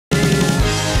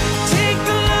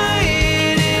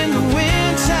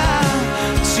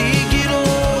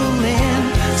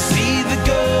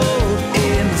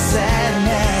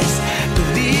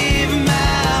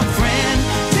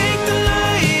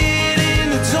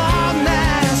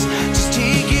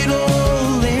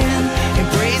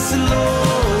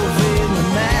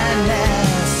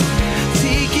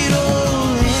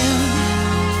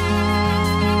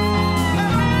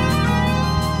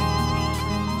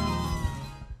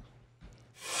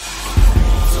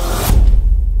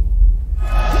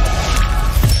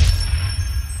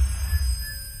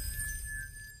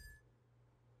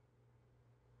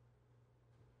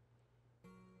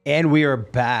And we are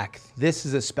back. This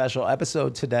is a special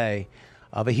episode today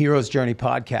of a Hero's Journey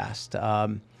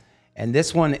podcast. And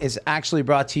this one is actually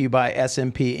brought to you by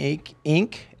SMP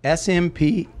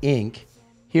Inc.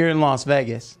 here in Las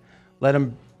Vegas. Let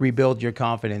them rebuild your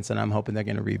confidence, and I'm hoping they're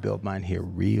going to rebuild mine here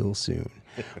real soon.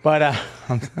 But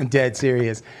I'm dead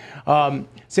serious. So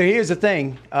here's the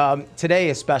thing.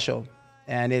 Today is special,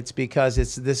 and it's because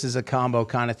this is a combo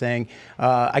kind of thing.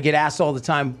 I get asked all the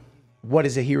time, what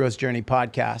is a Hero's Journey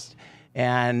podcast?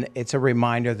 And it's a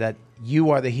reminder that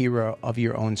you are the hero of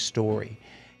your own story.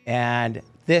 And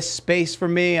this space for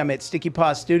me, I'm at Sticky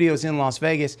Paw Studios in Las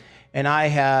Vegas, and I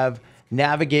have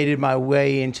navigated my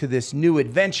way into this new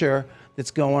adventure that's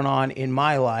going on in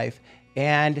my life.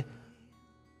 And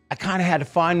I kind of had to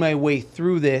find my way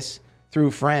through this through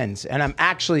friends. And I'm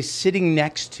actually sitting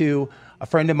next to a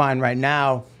friend of mine right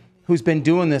now who's been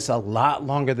doing this a lot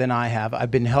longer than I have. I've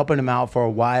been helping him out for a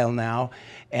while now,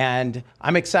 and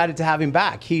I'm excited to have him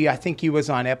back. I think he was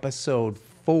on episode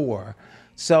 4.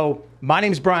 So my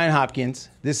name is Bryan Hopkins.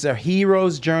 This is a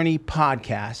Hero's Journey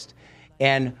podcast,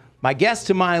 and my guest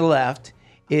to my left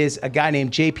is a guy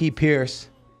named JP Pierce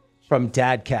from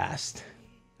Dadcast.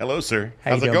 Hello, sir.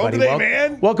 How How's you it doing, going buddy? today,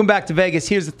 man? Welcome back to Vegas.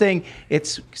 Here's the thing.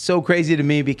 It's so crazy to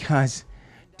me because,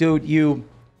 dude, you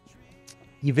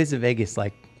visit Vegas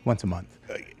like once a month.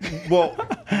 Well,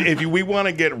 we want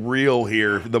to get real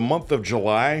here, the month of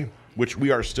July, which we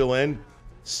are still in,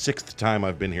 6th time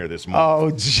I've been here this month.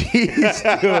 Oh, jeez,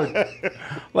 dude.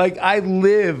 Like, I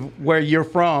live where you're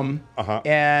from,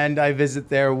 and I visit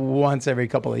there once every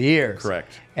couple of years.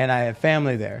 Correct. And I have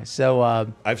family there. So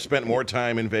I've spent more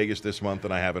time in Vegas this month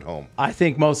than I have at home. I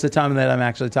think most of the time that I'm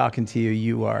actually talking to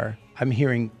you, I'm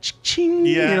hearing ching,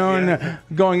 and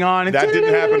going on. And That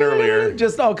didn't happen earlier.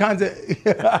 Just all kinds of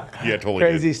Totally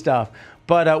crazy did. stuff.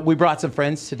 But we brought some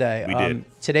friends today. We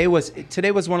did. Today was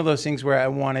one of those things where I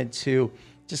wanted to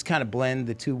just kind of blend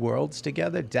the two worlds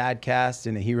together, Dadcast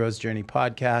and a Hero's Journey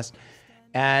podcast,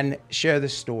 and share the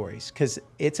stories. Because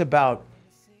it's about,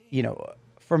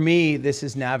 for me, this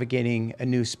is navigating a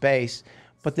new space.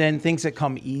 But then things that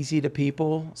come easy to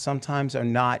people sometimes are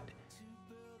not.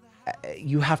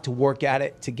 You have to work at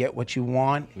it to get what you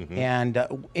want, and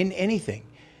in anything.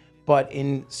 But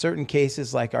in certain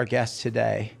cases, like our guest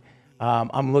today,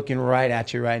 I'm looking right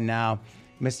at you right now,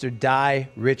 Mr. Dai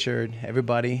Richards.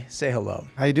 Everybody, say hello.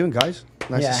 How you doing, guys?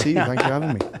 Nice to see you. Thanks for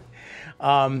having me.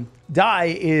 Dai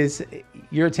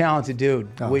you're a talented dude.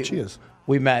 Oh, cheers.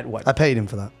 We met, what? I paid him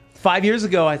for that. 5 years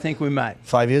ago, I think we met.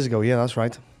 5 years ago, yeah, that's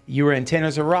right. You were in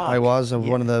Tenors of Rock. I was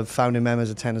one of the founding members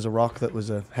of Tenors of Rock. That was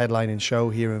a headlining show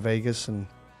here in Vegas, and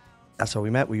that's how we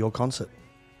met with your concert.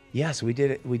 Yes, we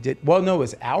did it. We did. Well, no, it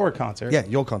was our concert. Yeah,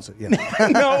 your concert, yeah.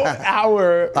 No,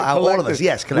 our all of us,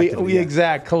 yes, collectively.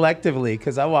 Collectively,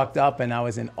 because I walked up and I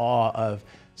was in awe of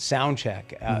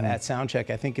Soundcheck. At Soundcheck,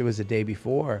 I think it was the day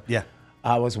before. Yeah.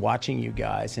 I was watching you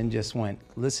guys and just went,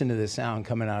 listen to the sound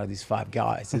coming out of these 5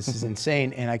 guys. This is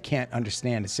insane, and I can't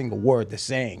understand a single word they're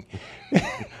saying.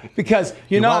 Because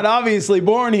you're not obviously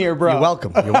born here, bro. You're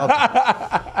welcome. You're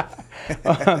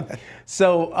welcome.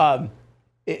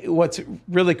 What's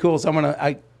really cool is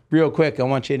real quick, I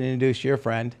want you to introduce your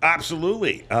friend.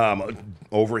 Absolutely.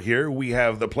 Over here, we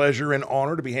have the pleasure and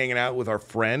honor to be hanging out with our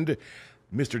friend,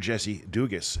 Mr. Jesse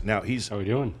Dugas. Now, how we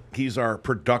doing? He's our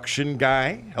production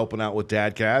guy, helping out with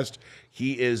Dadcast.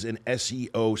 He is an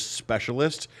SEO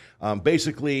specialist.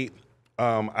 Basically,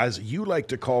 as you like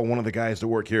to call one of the guys that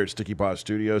work here at Sticky Paw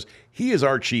Studios, he is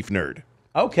our chief nerd.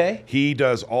 Okay. He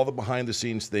does all the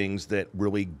behind-the-scenes things that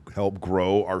really help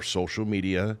grow our social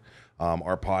media,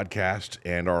 our podcast,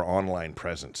 and our online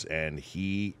presence. And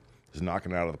he is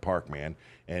knocking it out of the park, man.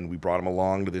 And we brought him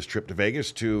along to this trip to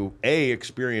Vegas to, A,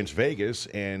 experience Vegas,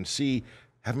 and C,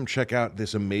 have him check out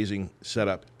this amazing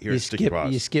setup here at Sticky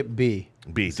Paws. You skipped B.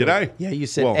 B. Did I? Yeah, you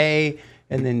said A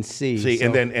and then C. C, so.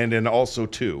 and then also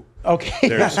 2.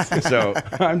 Okay. So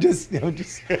I just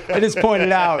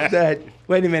pointed out that,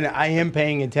 wait a minute, I am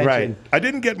paying attention. Right. I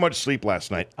didn't get much sleep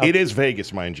last night. It is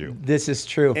Vegas, mind you. This is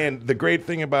true. And the great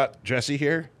thing about Jesse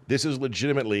here, this is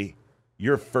legitimately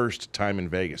your first time in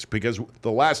Vegas, because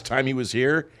the last time he was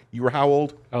here, you were how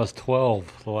old? I was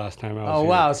 12 the last time I was here. Oh,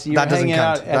 wow. So you were hanging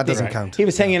out. That doesn't count. He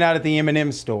was hanging out at the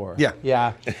M&M store. Yeah.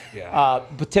 Yeah.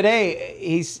 But today,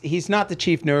 he's not the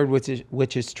chief nerd,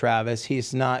 which is Travis.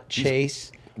 He's not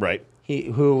Chase. Right.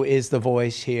 Who is the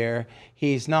voice here.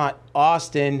 He's not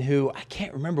Austin, who I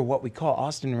can't remember what we call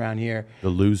Austin around here. The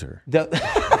loser.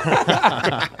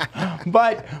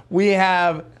 But we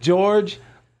have George,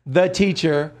 the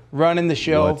teacher, running the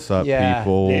show. What's up,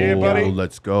 people? Yeah, buddy.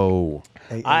 Let's go.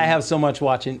 I have so much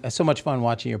fun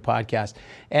watching your podcast.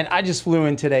 And I just flew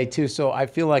in today too, so I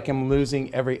feel like I'm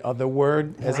losing every other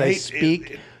word as I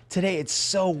speak. Today it's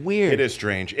so weird. It is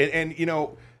strange. And you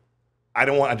know, I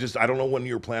don't know when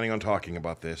you were planning on talking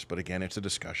about this, but again, it's a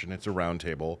discussion. It's a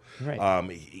roundtable.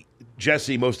 Right.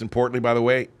 Jesse, most importantly, by the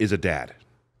way, is a dad.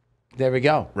 There we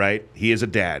go. Right? He is a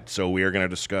dad. So we are going to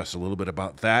discuss a little bit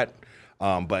about that.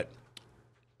 But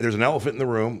there's an elephant in the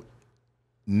room.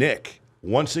 Nick,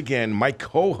 once again, my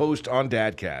co-host on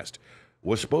Dadcast,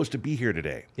 was supposed to be here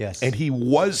today. Yes. And he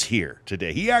was here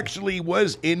today. He actually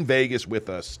was in Vegas with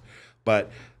us. But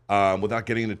without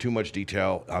getting into too much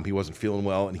detail, he wasn't feeling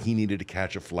well, and he needed to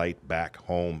catch a flight back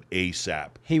home ASAP.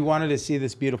 He wanted to see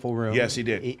this beautiful room. Yes, he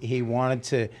did. He wanted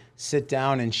to sit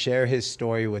down and share his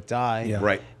story with Dai. Yeah.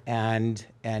 Right. And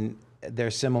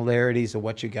there's similarities of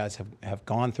what you guys have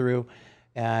gone through,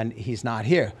 and he's not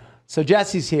here. So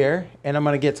Jesse's here, and I'm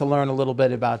going to get to learn a little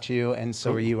bit about you, and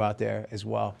so are you out there as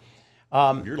well.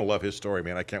 You're going to love his story,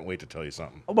 man. I can't wait to tell you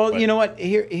something. Well, you know what?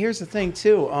 Here's the thing,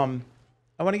 too.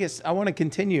 I want to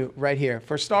continue right here.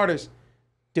 For starters,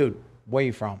 dude, where are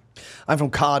you from? I'm from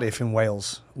Cardiff in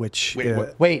Wales, which...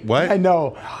 Wait, what? I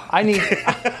know.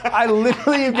 I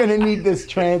literally am going to need this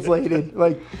translated.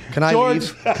 Like, Can I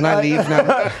leave? Can I leave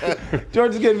now?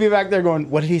 George is going to be back there going,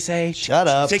 what did he say? Shut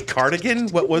up. Say cardigan?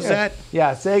 What was that?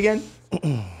 Yeah, say again.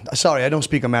 Sorry, I don't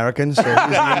speak American, so here's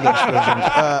the English version.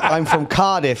 I'm from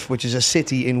Cardiff, which is a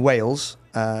city in Wales,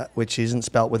 which isn't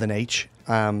spelt with an H.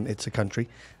 It's a country,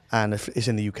 and it's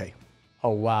in the UK. Oh,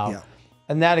 wow. Yeah.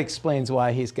 And that explains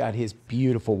why he's got his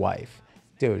beautiful wife.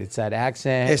 Dude, it's that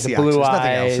accent, It's the the blue accent.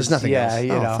 eyes. There's nothing else. Yeah,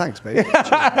 You you know. Thanks, baby.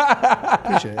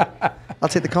 Appreciate it. I'll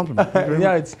take the compliment. Thank you very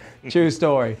Yeah, much. it's true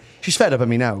story. She's fed up at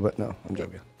me now, but no, I'm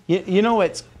joking. You know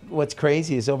what's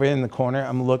crazy is over in the corner,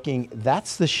 I'm looking,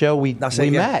 that's the show we That's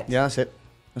met. it. Yeah, that's it.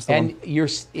 That's the And one. you're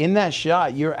in that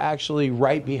shot, you're actually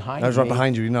right behind me. I was right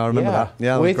behind you. No, I remember that.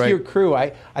 Yeah, that was with great. your crew.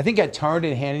 I think I turned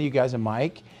and handed you guys a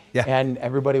mic. Yeah. And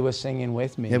everybody was singing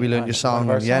with me. Yeah, we learned on your one song. of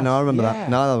our Yeah, no, I songs. remember Yeah. that.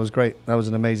 No, that was great. That was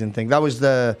an amazing thing. That was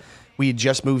we had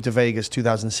just moved to Vegas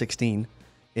 2016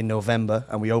 in November,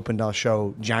 and we opened our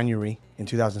show January in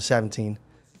 2017.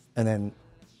 And then,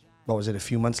 what was it, a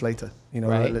few months later? You know,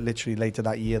 Right. literally later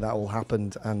that year, that all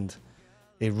happened. And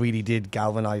it really did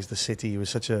galvanize the city. It was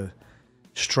such a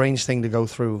strange thing to go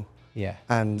through. Yeah.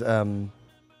 And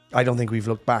I don't think we've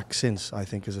looked back since, I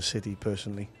think, as a city,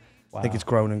 personally. I think Wow. it's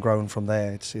grown and grown from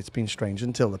there. It's been strange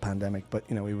until the pandemic, but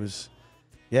you know, it was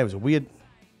a weird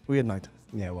night.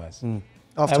 Yeah, it was. Off And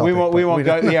topic, we won't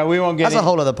but go. Yeah, we won't get. That's a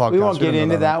whole other podcast. We won't We get don't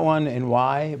into know that one and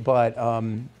why, but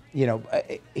you know,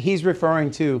 he's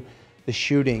referring to the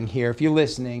shooting here. If you're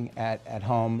listening at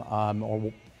home,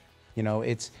 or you know,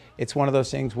 it's one of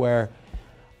those things where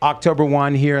October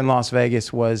 1 here in Las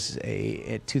Vegas was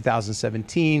a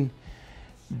 2017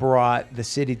 brought the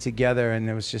city together, and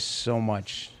there was just so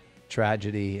much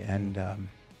tragedy, and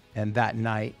that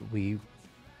night we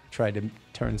tried to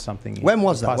turn something. When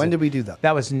was that? positive. When did we do that?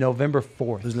 That was November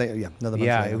 4th. It was later. Yeah, another month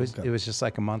Yeah, later. it was just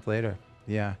like a month later.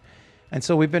 Yeah, and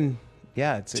so we've been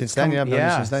Since then, yeah, I've known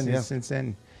you since then, yeah. since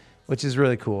then, which is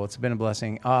really cool. It's been a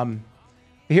blessing.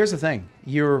 Here's the thing: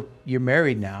 you're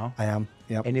married now, I am.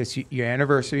 Yep. and your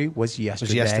anniversary was It yesterday.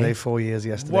 was yesterday, 4 years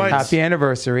yesterday. What? Happy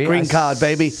anniversary! Green I card,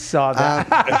 baby. Saw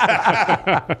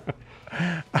that.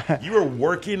 You were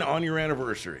working on your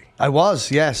anniversary. I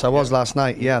was last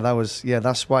night. Yeah,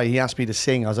 that's why he asked me to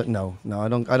sing. I was like, no, I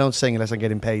don't sing unless I'm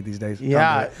getting paid these days.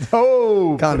 Yeah.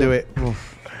 Oh, Can't do it.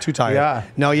 Oof, too tired. Yeah.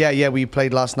 No, yeah. We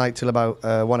played last night till about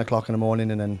 1 o'clock in the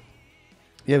morning, and then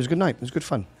it was a good night. It was good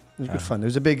fun. It was good fun. It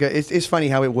was a big. It's funny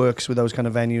how it works with those kind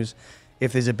of venues.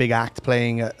 If there's a big act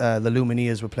playing, the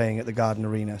Lumineers were playing at the Garden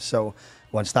Arena. So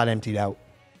once that emptied out,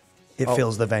 it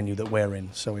fills the venue that we're in.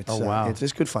 So it's wow.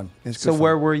 it's good fun. It's good So fun.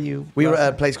 where were you? We were last at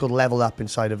a night? place called Level Up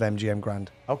inside of MGM Grand.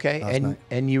 Okay, last night.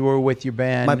 and you were with your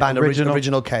band. My band,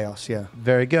 Original Chaos. Yeah.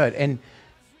 Very good. And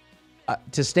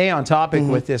to stay on topic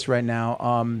Mm-hmm. with this right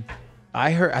now,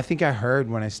 I think I heard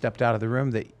when I stepped out of the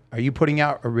room that are you putting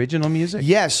out original music?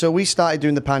 Yeah, so we started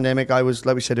during the pandemic. I was,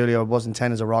 like we said earlier, I was in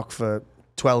Tenors of Rock for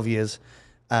 12 years.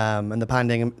 And the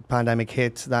pandemic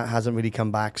hit. That hasn't really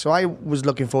come back. So I was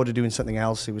looking forward to doing something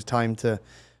else. It was time to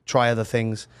try other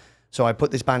things. So I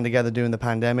put this band together during the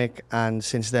pandemic. And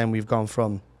since then, we've gone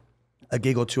from a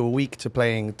gig or two a week to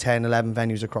playing 10, 11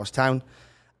 venues across town.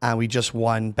 And we just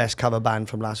won Best Cover Band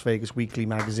from Las Vegas Weekly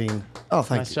magazine. Oh,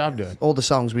 thank you. Nice job, dude. All the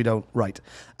songs we don't write.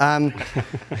 But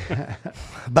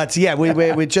yeah,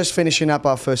 we're just finishing up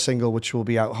our first single, which will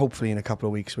be out hopefully in a couple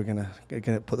of weeks. We're gonna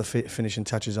put the finishing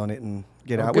touches on it and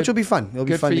get it out, which will be fun. It'll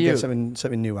be fun to get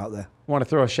something new out there. Want to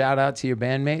throw a shout out to your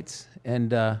bandmates and.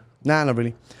 Nah, not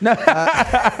really. No.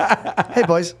 Hey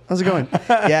boys, how's it going?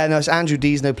 Yeah, no, it's Andrew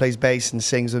Deesno plays bass and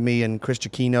sings with me, and Chris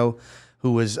Giacchino,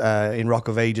 who was in Rock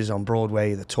of Ages on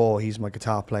Broadway, the tour. He's my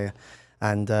guitar player.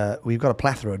 And we've got a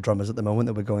plethora of drummers at the moment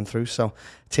that we're going through. So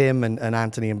Tim and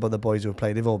Anthony and other boys who have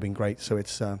played, they've all been great. So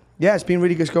it's it's been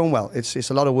really good. It's going well.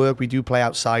 It's a lot of work. We do play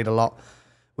outside a lot,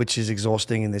 which is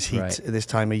exhausting in this heat at this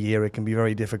time of year. It can be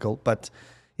very difficult. But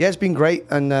yeah, it's been great.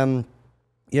 And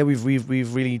we've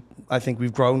really, I think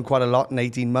we've grown quite a lot in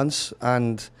 18 months.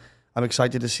 And I'm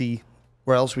excited to see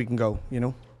where else we can go, you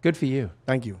know? Good for you.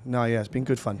 Thank you. No, yeah, it's been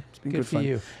good fun. It's been good for fun.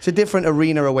 you. It's a different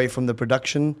arena away from the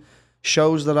production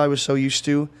shows that I was so used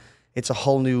to. It's a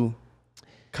whole new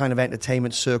kind of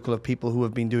entertainment circle of people who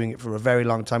have been doing it for a very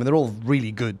long time. And they're all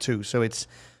really good too. So it's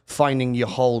finding your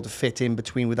hole to fit in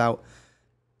between without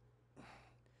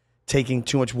taking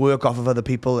too much work off of other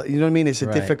people. You know what I mean? It's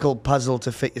a difficult puzzle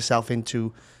to fit yourself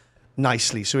into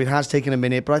nicely. So it has taken a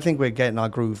minute, but I think we're getting our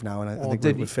groove now. And I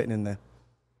think we're fitting in there.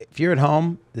 If you're at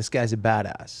home, this guy's a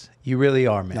badass. You really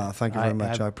are, man. No, thank you very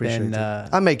much. I appreciate it.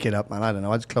 I make it up, man. I don't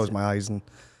know. I just close my eyes and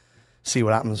see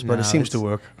what happens, but it seems to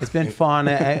work. It's been fun.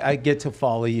 I get to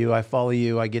follow you. I follow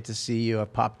you. I get to see you.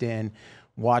 I've popped in,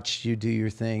 watched you do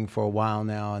your thing for a while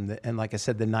now. And like I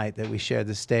said, the night that we shared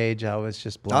the stage, I was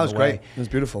just blown away. That was great. It was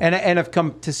beautiful. And I've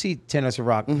come to see Tennis of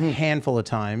Rock a handful of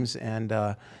times. And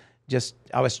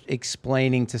I was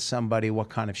explaining to somebody what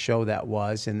kind of show that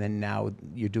was, and then now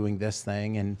you're doing this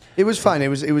thing, and it was fun. It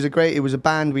was a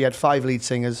band. We had 5 lead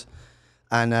singers,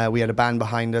 and we had a band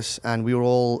behind us, and we were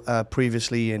all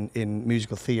previously in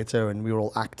musical theatre, and we were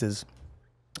all actors,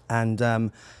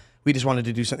 and we just wanted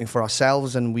to do something for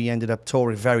ourselves, and we ended up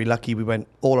touring. Very lucky, we went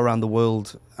all around the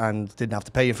world and didn't have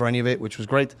to pay for any of it, which was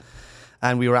great.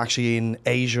 And we were actually in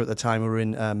Asia at the time. We were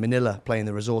in Manila playing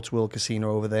the Resorts World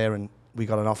Casino over there, and we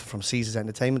got an offer from Caesars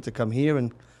Entertainment to come here,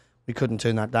 and we couldn't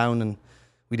turn that down. And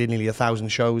we did nearly 1,000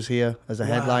 shows here as a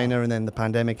headliner, and then the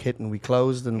pandemic hit and we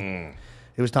closed, and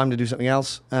it was time to do something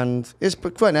else. And it's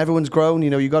fun. Everyone's grown. You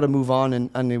know, you got to move on,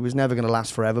 and it was never going to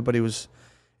last forever. But it was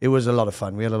a lot of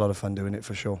fun. We had a lot of fun doing it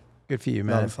for sure. Good for you,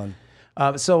 man. A lot of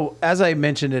fun. So as I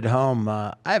mentioned at home,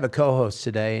 I have a co-host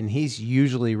today, and he's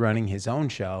usually running his own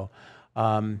show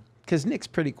because Nick's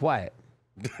pretty quiet.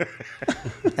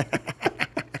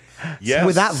 Yes.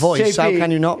 With that voice, how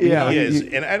can you not? Yeah, he is.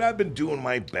 And I've been doing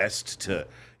my best to.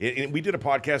 And we did a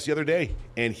podcast the other day,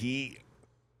 and he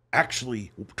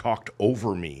actually talked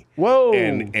over me. Whoa!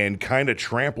 And kind of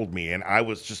trampled me, and I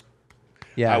was just.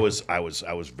 Yeah. I was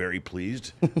very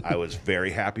pleased. I was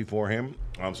very happy for him.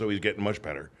 So he's getting much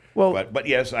better. Well, but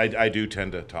yes, I do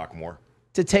tend to talk more.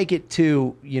 To take it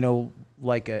to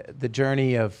like the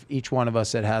journey of each one of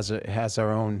us that has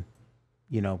our own.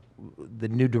 The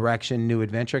new direction, new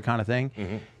adventure kind of thing.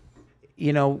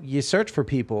 Mm-hmm. You search for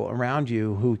people around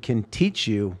you who can teach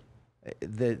you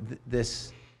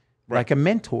this like a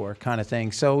mentor kind of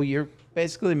thing. So you're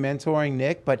basically mentoring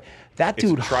Nick, but that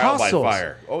dude trial hustles. By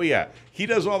fire. Oh yeah, he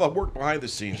does all the work behind the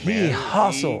scenes, man. He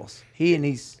hustles.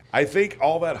 I think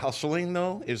all that hustling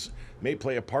though may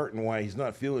play a part in why he's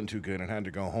not feeling too good and had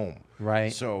to go home.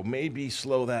 Right. So maybe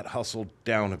slow that hustle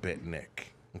down a bit,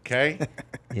 Nick. Okay.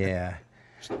 Yeah.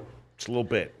 It's a little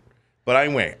bit. But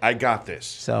anyway, I got this.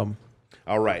 So,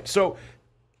 all right. So,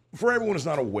 for everyone who's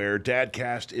not aware,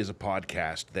 Dadcast is a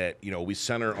podcast that, we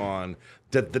center on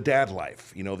the dad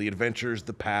life, the adventures,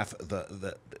 the path,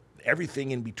 the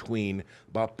everything in between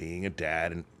about being a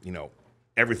dad and,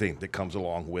 everything that comes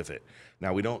along with it.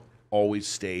 Now, we don't always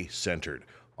stay centered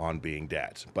on being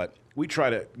dads, but we try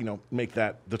to, make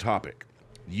that the topic.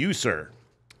 You, sir,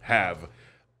 have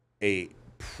a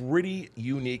pretty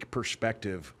unique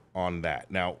perspective on that.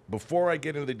 Now, before I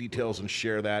get into the details and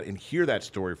share that and hear that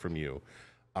story from you,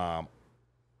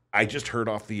 I just heard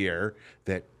off the air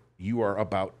that you are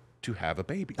about to have a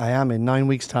baby. I am in 9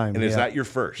 weeks' time. And is that your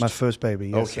first? My first baby,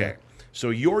 yes. Okay. Sir.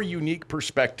 So your unique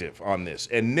perspective on this.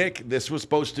 And Nick, this was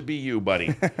supposed to be you,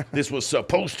 buddy. This was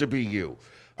supposed to be you.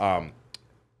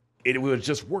 It would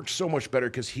just work so much better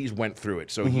because he's went through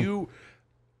it. So you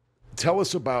tell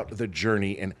us about the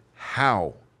journey and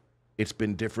how it's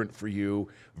been different for you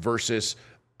versus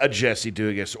a Jesse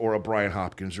Dugas or a Bryan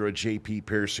Hopkins or a J.P.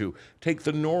 Pierce who take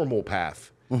the normal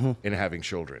path in having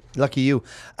children. Lucky you.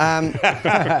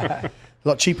 A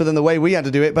lot cheaper than the way we had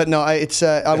to do it, but no, I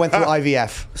went through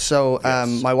IVF. So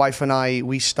my wife and I,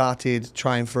 we started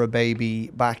trying for a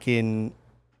baby back in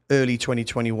early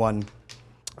 2021.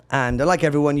 And like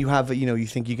everyone, you have, you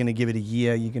think you're going to give it a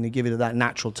year, you're going to give it that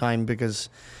natural time, because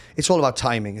it's all about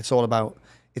timing.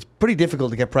 It's pretty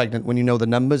difficult to get pregnant when you know the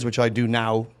numbers, which I do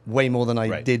now way more than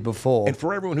I did before. And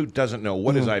for everyone who doesn't know,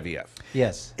 what is IVF?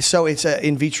 Yes. So it's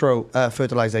in vitro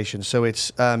fertilization. So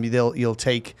it's you'll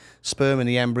take sperm and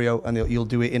the embryo, and you'll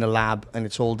do it in a lab, and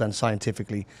it's all done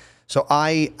scientifically. So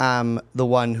I am the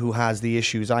one who has the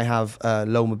issues. I have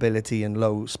low mobility and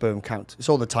low sperm count. It's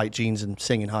all the tight jeans and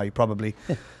singing high, probably.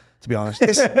 To be honest, you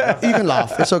can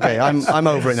laugh. It's okay. I'm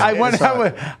over it now.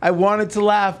 I wanted to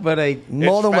laugh, but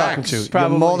more than welcome to. You're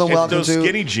more than welcome those to. Those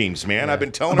skinny jeans, man. I've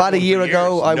been telling about a year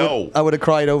ago. I would have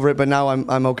cried over it, but now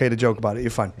I'm okay to joke about it. You're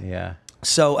fine. Yeah.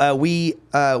 So we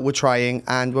were trying,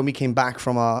 and when we came back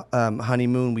from our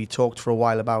honeymoon, we talked for a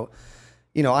while about,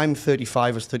 I'm 35,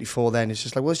 I was 34 then. It's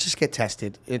just like, well, let's just get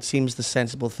tested. It seems the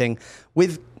sensible thing.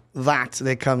 With that,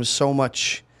 there comes so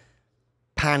much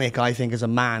panic, I think, as a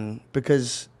man,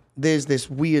 because there's this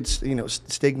weird,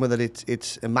 stigma that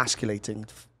it's emasculating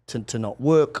to not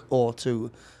work or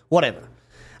to whatever.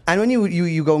 And when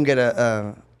you go and get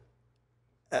a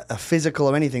physical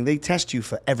or anything, they test you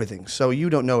for everything. So you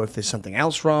don't know if there's something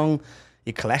else wrong,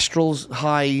 your cholesterol's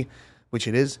high, which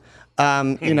it is.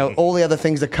 All the other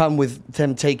things that come with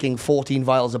them taking 14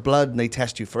 vials of blood, and they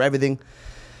test you for everything.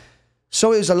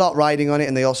 So it was a lot riding on it,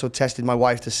 and they also tested my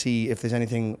wife to see if there's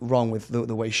anything wrong with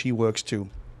the way she works too.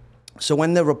 So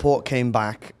when the report came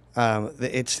back,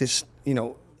 it's this,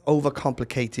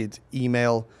 overcomplicated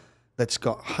email that's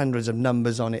got hundreds of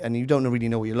numbers on it, and you don't really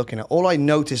know what you're looking at. All I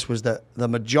noticed was that the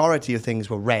majority of things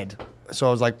were red. So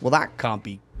I was like, well, that can't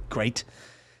be great.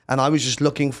 And I was just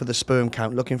looking for the sperm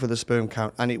count,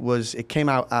 and it came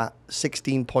out at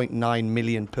 16.9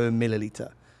 million per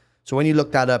milliliter. So when you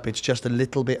look that up, it's just a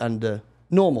little bit under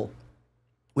normal,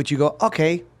 which you go,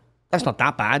 okay, that's not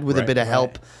that bad with a bit of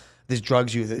help. There's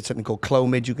drugs, it's something called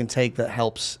Clomid you can take that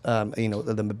helps,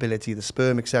 the mobility of the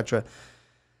sperm, etc.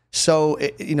 So,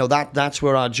 that's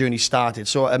where our journey started.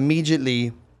 So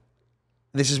immediately,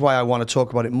 this is why I want to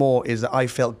talk about it more, is that I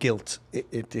felt guilt.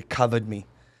 It covered me.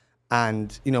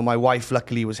 And, my wife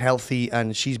luckily was healthy,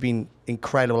 and she's been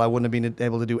incredible. I wouldn't have been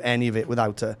able to do any of it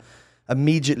without her.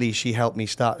 Immediately, she helped me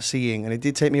start seeing, and it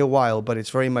did take me a while, but it's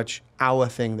very much our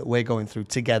thing that we're going through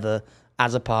together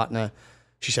as a partner.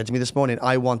 She said to me this morning,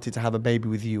 I wanted to have a baby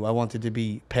with you. I wanted to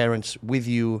be parents with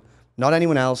you, not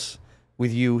anyone else,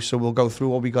 with you. So we'll go through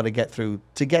what we got to get through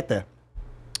to get there.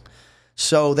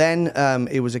 So then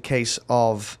it was a case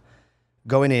of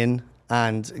going in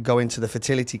and going to the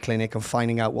fertility clinic and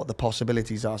finding out what the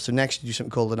possibilities are. So next you do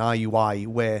something called an IUI,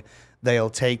 where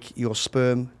they'll take your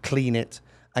sperm, clean it,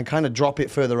 and kind of drop it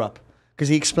further up. Because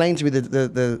he explained to me,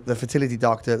 the fertility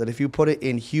doctor, that if you put it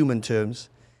in human terms,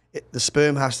 the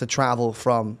sperm has to travel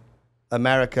from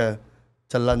America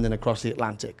to London across the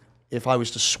Atlantic if I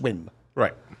was to swim.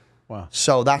 Right. Wow.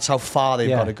 So that's how far they've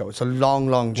got to go. It's a long,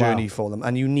 long journey for them.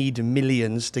 And you need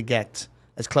millions to get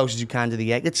as close as you can to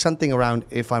the egg. It's something around,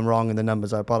 if I'm wrong in the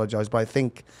numbers, I apologize, but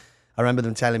I remember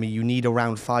them telling me you need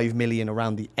around 5 million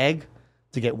around the egg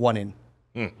to get one in.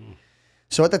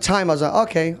 So at the time I was like,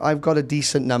 okay, I've got a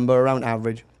decent number around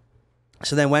average.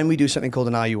 So then when we do something called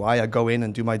an IUI, I go in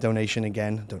and do my donation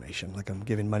again. Donation, like I'm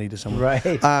giving money to someone. Right.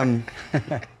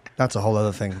 That's a whole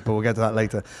other thing, but we'll get to that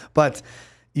later. But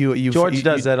George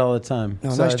does that all the time.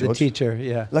 No, so nice, the George. teacher,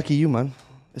 yeah. Lucky you, man.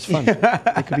 It's fun.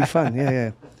 It could be fun.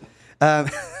 Yeah.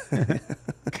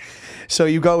 So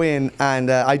you go in,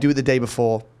 and I do it the day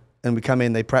before, and we come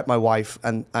in, they prep my wife,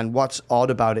 and what's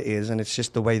odd about it is, and it's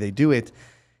just the way they do it,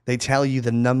 they tell you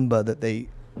the number that they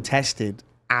tested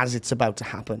as it's about to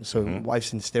happen. So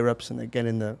wife's in stirrups, and they're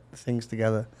getting the things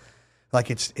together. Like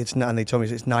it's not, and they told me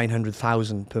it's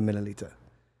 900,000 per milliliter.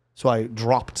 So I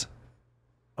dropped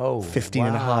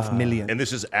 15.5 million. And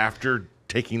this is after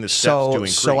taking the steps to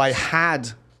increase. So I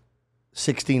had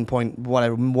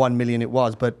 16.1 million it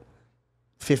was, but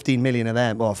 15 million of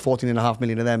them, or 14.5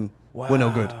 million of them were no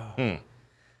good.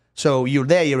 So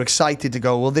you're excited to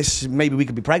go, well, maybe we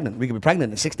could be pregnant. We could be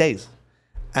pregnant in 6 days.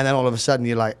 And then all of a sudden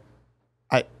you're like,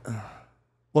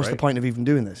 what's the point of even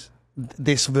doing this?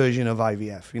 This version of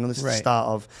IVF, this is the start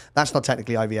of. That's not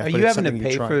technically IVF. Are but you it's having to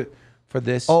pay for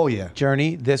this?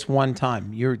 Journey this one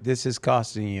time? This is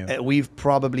costing you. We've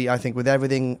probably, I think, with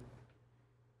everything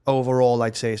overall,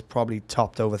 I'd say it's probably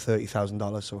topped over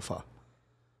 $30,000 so far,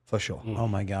 for sure. Oh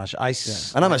my gosh,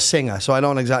 and I'm a singer, so I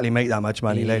don't exactly make that much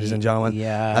money, ladies and gentlemen.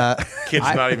 Yeah,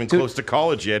 kid's not even close to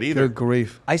college yet either. Good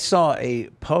grief! I saw a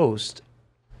post.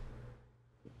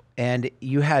 and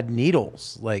you had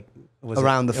needles like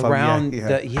around the phone. Around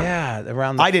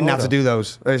around the I didn't have photo. to do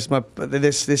those.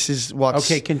 This is what's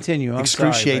Okay, continue. I'm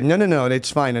excruciating. sorry, No,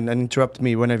 it's fine, and interrupt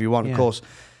me whenever you want, Yeah. of course.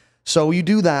 So you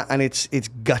do that, and it's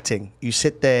gutting. You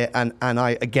sit there,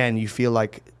 and you feel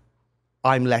like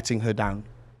I'm letting her down,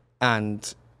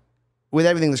 and with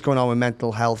everything that's going on with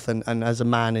mental health and as a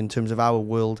man in terms of our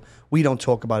world, we don't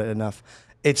talk about it enough.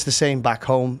 It's the same back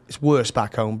home. It's worse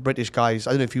back home. British guys,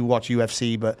 I don't know if you watch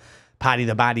UFC, but Paddy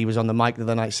the Baddie was on the mic the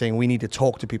other night saying we need to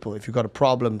talk to people. If you've got a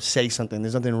problem, say something.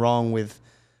 There's nothing wrong with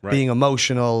being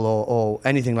emotional or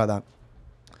anything like that.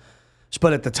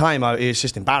 But at the time, it was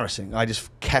just embarrassing. I just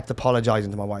kept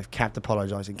apologizing to my wife, kept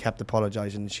apologizing.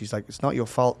 And she's like, it's not your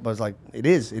fault. But I was like, it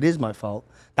is my fault.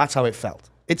 That's how it felt.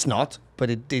 It's not, but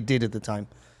it did at the time.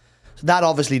 So that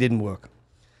obviously didn't work.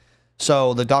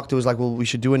 So the doctor was like, well, we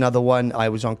should do another one. I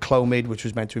was on Clomid, which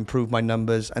was meant to improve my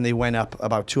numbers, and they went up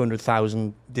about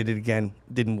 200,000, did it again,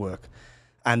 didn't work.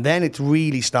 And then it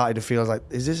really started to feel like,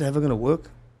 is this ever going to work?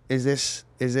 Is this,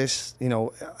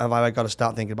 have I got to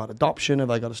start thinking about adoption? Have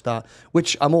I got to start,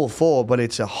 which I'm all for, but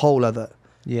it's a whole other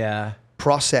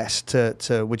process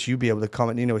to which you'd be able to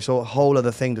comment. It's a whole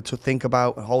other thing to think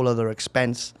about, a whole other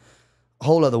expense, a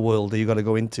whole other world that you got to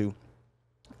go into.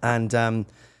 And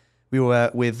we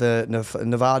were with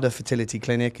Nevada Fertility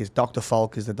Clinic. His Dr.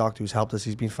 Falk is the doctor who's helped us.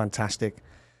 He's been fantastic.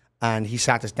 And he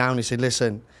sat us down. He said,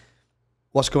 listen,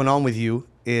 what's going on with you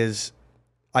is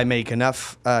I make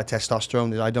enough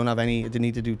testosterone. I didn't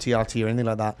need to do TRT or anything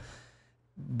like that.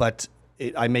 But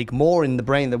I make more in the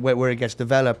brain that where it gets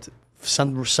developed.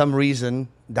 For some reason,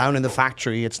 down in the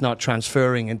factory, it's not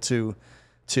transferring into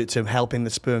to helping the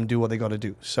sperm do what they got to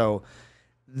do. So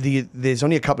there's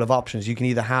only a couple of options. You can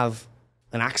either have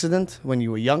an accident when you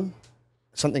were young.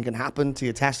 Something can happen to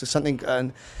your testes. So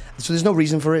there's no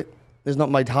reason for it. There's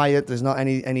not my diet. There's not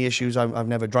any issues. I've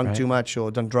never drunk too much or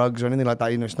done drugs or anything like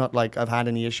that. It's not like I've had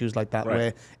any issues like that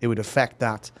where it would affect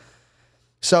that.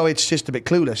 So it's just a bit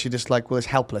clueless. You're just like, well, it's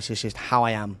helpless. It's just how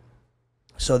I am.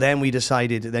 So then we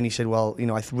decided, then he said, well,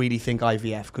 I really think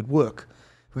IVF could work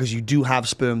because you do have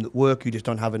sperm that work. You just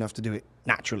don't have enough to do it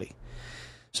naturally.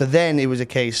 So then it was a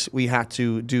case we had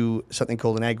to do something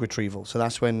called an egg retrieval. So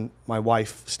that's when my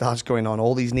wife starts going on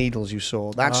all these needles you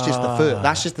saw. That's just the first.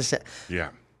 That's just the set. Yeah.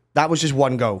 That was just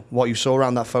one go. What you saw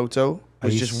around that photo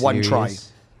was just one try.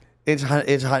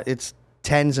 It's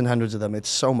tens and hundreds of them. It's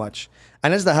so much.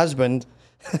 And as the husband,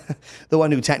 the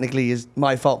one who technically is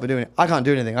my fault for doing it, I can't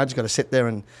do anything. I just got to sit there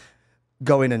and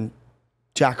go in and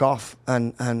jack off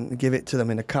and give it to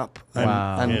them in a cup.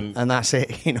 And that's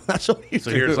it. That's all you do.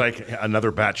 So here's like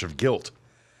another batch of guilt.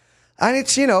 And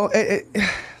it's, I don't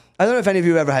know if any of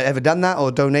you ever done that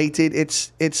or donated.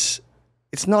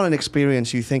 It's not an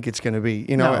experience you think it's going to be.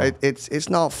 No. It's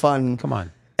not fun. Come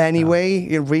on. Anyway,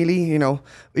 it really,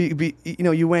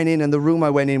 you went in and the room I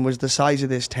went in was the size of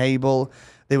this table.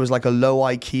 There was like a low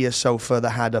IKEA sofa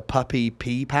that had a puppy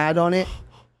pee pad on it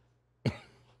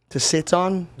to sit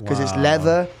on because it's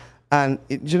leather. And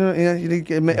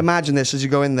imagine this as you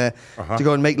go in there to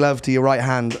go and make love to your right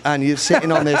hand, and you're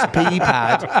sitting on this pee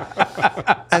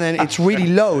pad, and then it's really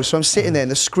low. So I'm sitting there,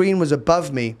 and the screen was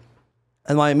above me,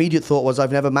 and my immediate thought was,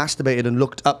 I've never masturbated and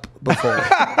looked up before.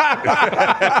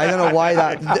 I don't know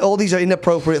why all these are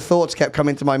inappropriate thoughts kept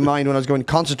coming to my mind when I was going,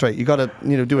 concentrate. You got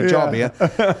to, do a job here.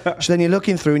 So then you're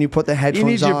looking through and you put the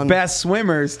headphones on. You need your best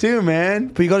swimmers too, man.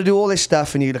 But you got to do all this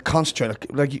stuff and you got to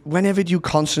concentrate. Like whenever you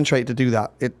concentrate to do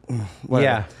that,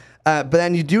 whatever. But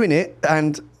then you're doing it,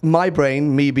 and my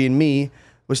brain, me being me,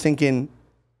 was thinking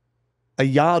a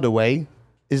yard away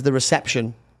is the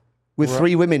reception. With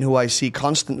three women who I see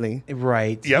constantly.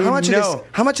 Right. Yep.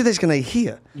 How much of this can they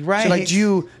hear? Right. So like,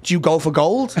 do you go for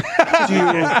gold? do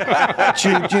you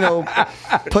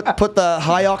put the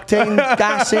high octane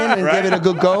gas in and give it a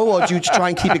good go, or do you try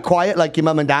and keep it quiet like your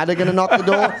mum and dad are going to knock the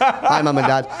door? Hi, mum and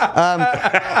dad.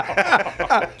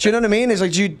 Do you know what I mean? It's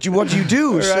like, what do you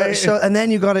do? Right. So and then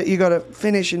you got to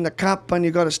finish in the cup, and you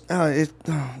got to.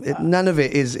 None of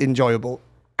it is enjoyable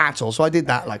at all. So I did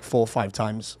that like 4 or 5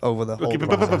 times over the whole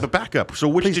process. But back up. So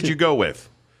which did you go with?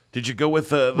 Did you go with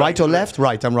the right or left?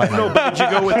 Right, I'm right. No, but did you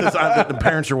go with this? The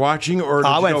parents are watching, or did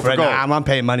I you went go for it. gold? Nah, I'm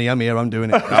paying money. I'm here. I'm doing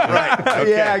it. All right.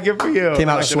 Okay. Yeah, good for you. Came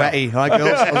out sweaty. All right,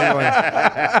 girls.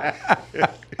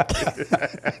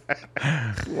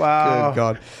 Wow. Good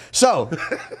God. So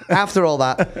after all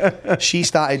that, she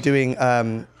started doing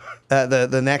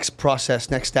the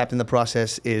next step in the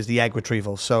process is the egg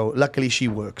retrieval. So luckily she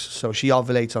works. So she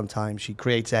ovulates on time. She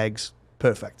creates eggs.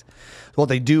 Perfect. What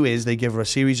they do is they give her a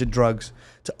series of drugs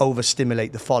to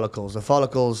overstimulate the follicles. The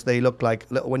follicles, they look like,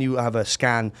 when you have a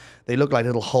scan, they look like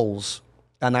little holes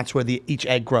and that's where each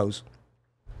egg grows.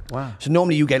 Wow. So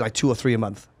normally you get like 2 or 3 a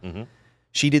month. Mm-hmm.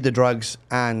 She did the drugs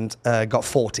and got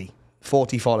 40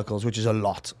 follicles, which is a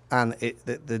lot. And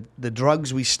the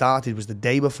drugs we started was the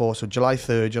day before, so July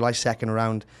 3rd, July 2nd,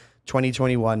 around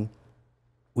 2021.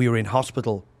 We were in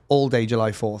hospital all day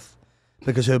July 4th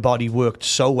because her body worked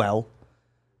so well.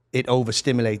 It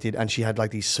overstimulated, and she had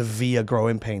like these severe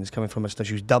growing pains coming from her stomach.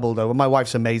 She was doubled over. My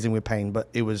wife's amazing with pain, but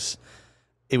it was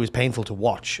painful to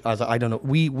watch. I was like, I don't know.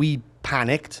 We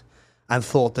panicked and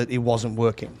thought that it wasn't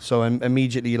working. So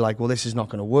immediately you're like, well, this is not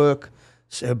going to work.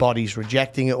 So her body's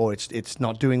rejecting it, or it's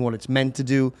not doing what it's meant to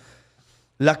do.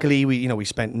 Luckily, we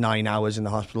spent 9 hours in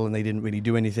the hospital, and they didn't really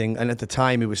do anything. And at the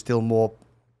time, it was still more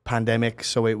pandemic,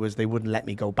 so they wouldn't let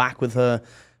me go back with her.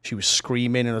 She was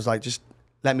screaming, and I was like, just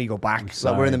let me go back.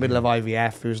 Sorry, like, we're in the middle of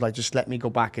IVF. It was like, just let me go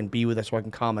back and be with her so I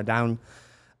can calm her down.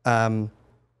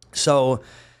 So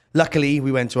luckily,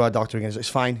 we went to our doctor and he goes, it's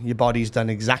fine. Your body's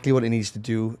done exactly what it needs to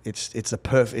do. It's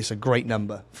a great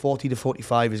number. 40 to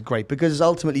 45 is great because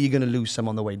ultimately you're going to lose some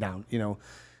on the way down,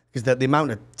 because the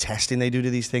amount of testing they do to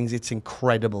these things, it's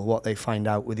incredible what they find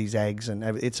out with these eggs, and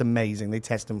it's amazing. They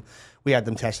test them. We had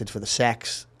them tested for the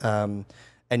sex,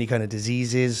 any kind of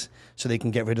diseases, so they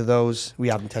can get rid of those. We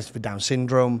have them tested for Down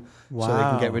syndrome, so they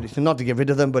can get rid of, not to get rid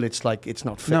of them, but it's like, it's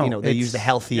not fit. They use the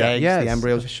healthy eggs, the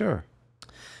embryos. Sure.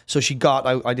 So she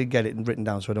got, I did get it written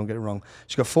down so I don't get it wrong.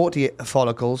 She got 40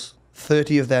 follicles,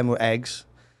 30 of them were eggs.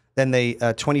 Then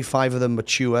 25 of them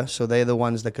mature, so they're the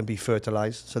ones that can be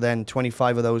fertilized. So then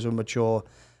 25 of those were mature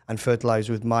and fertilized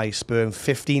with my sperm.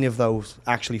 15 of those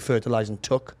actually fertilized and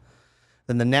took.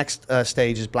 Then the next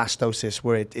stage is blastocyst,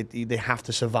 where they have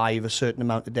to survive a certain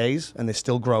amount of days, and they're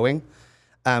still growing.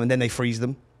 And then they freeze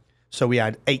them. So we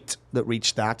had 8 that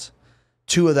reached that.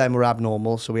 2 of them were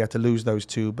abnormal, so we had to lose those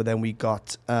 2. But then we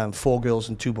got 4 girls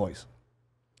and 2 boys.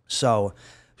 So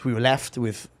we were left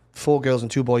with 4 girls and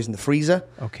 2 boys in the freezer.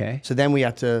 Okay. So then we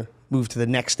had to move to the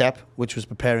next step, which was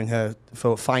preparing her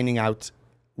for finding out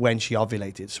when she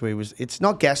ovulated. So it's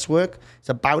not guesswork. It's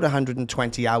about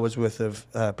 120 hours worth of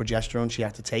progesterone she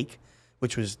had to take,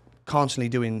 which was constantly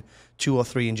doing 2 or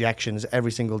 3 injections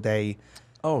every single day.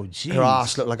 Oh, geez. Her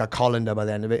ass looked like a colander by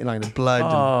the end of it, like the blood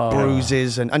and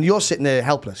bruises. And you're sitting there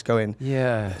helpless going,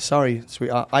 yeah, sorry,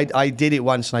 sweetheart. I did it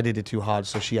once and I did it too hard,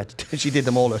 so she did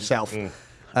them all herself.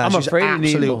 I'm she's afraid of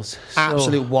absolute, needles.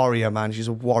 absolute warrior, man. She's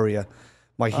a warrior.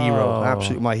 My hero.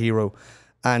 Absolute my hero.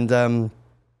 And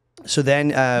so then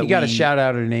you got to shout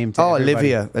out her name to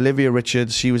everybody. Olivia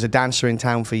Richards. She was a dancer in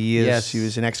town for years. Yes. She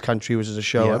was in X Country, which was a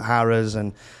show at Harrah's,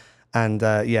 and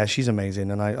yeah, she's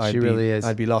amazing. And she really is.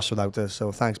 I'd be lost without her.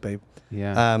 So thanks, babe.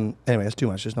 Yeah. Anyway, that's too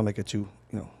much. Just not make it too.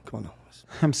 Come on now.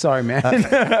 I'm sorry, man.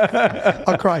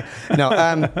 I'll cry.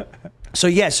 No. So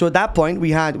at that point we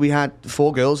had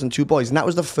 4 girls and 2 boys, and that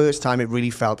was the first time it really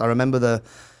felt. I remember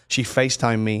she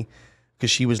FaceTimed me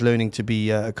because she was learning to be.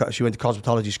 She went to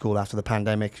cosmetology school after the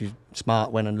pandemic. She's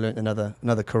smart, went and learned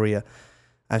another career,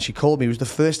 and she called me. It was the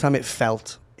first time it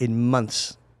felt in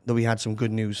months that we had some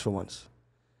good news for once,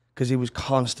 because it was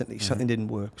constantly something didn't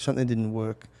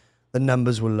work, the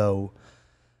numbers were low,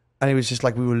 and it was just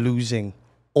like we were losing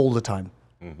all the time.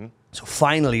 Mm-hmm. So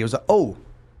finally, it was like, oh,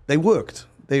 they worked.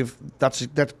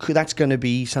 That's going to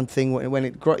be something when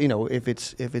it if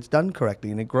it's done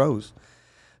correctly and it grows.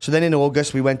 So then in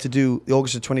August August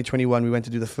of 2021 we went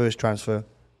to do the first transfer,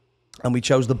 and we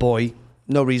chose the boy.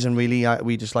 No reason really.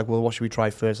 We just like, well, what should we try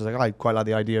first? I was like, I quite like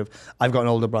the idea of, I've got an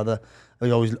older brother.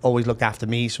 He always looked after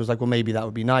me, so I was like, well, maybe that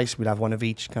would be nice. We'd have one of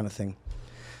each kind of thing.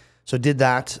 So did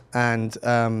that, and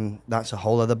that's a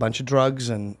whole other bunch of drugs.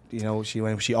 And when she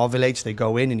ovulates, they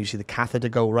go in, and you see the catheter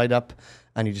go right up,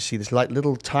 and you just see this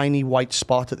little tiny white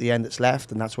spot at the end that's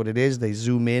left, and that's what it is. They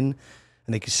zoom in,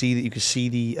 and you can see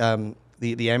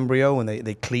the embryo, and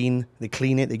they clean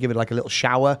it. They give it like a little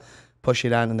shower, push it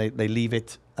down, and they leave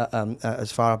it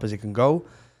as far up as it can go,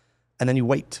 and then you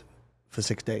wait for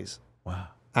 6 days. Wow.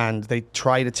 And they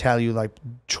try to tell you, like,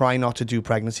 try not to do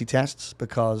pregnancy tests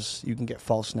because you can get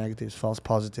false negatives, false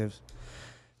positives.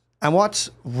 And what's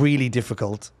really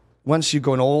difficult, once you're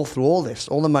going all through all this,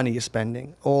 all the money you're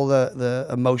spending, all the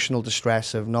emotional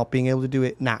distress of not being able to do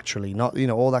it naturally, not,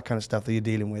 all that kind of stuff that you're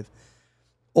dealing with,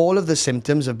 all of the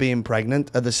symptoms of being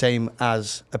pregnant are the same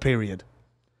as a period.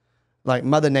 Like,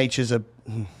 Mother Nature's a...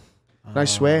 Can I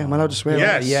swear? Am I allowed to swear?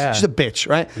 Yes. Yeah. She's a bitch,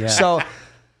 right? Yeah.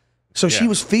 So she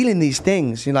was feeling these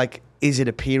things. You're like, is it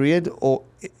a period or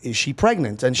is she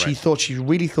pregnant? And she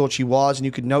really thought she was, and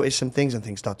you could notice some things, and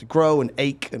things start to grow and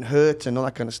ache and hurt and all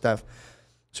that kind of stuff.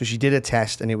 So she did a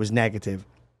test and it was negative.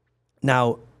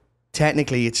 Now,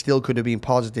 technically it still could have been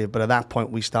positive, but at that point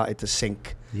we started to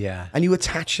sink. Yeah. And you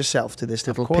attach yourself to this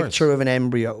little course. picture of an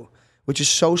embryo, which is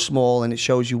so small, and it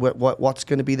shows you what's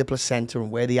going to be the placenta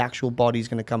and where the actual body's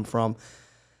going to come from.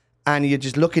 And you're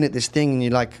just looking at this thing and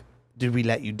you're like, did we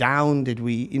let you down? Did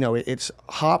we, it's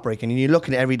heartbreaking. And you're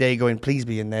looking at it every day going, please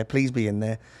be in there, please be in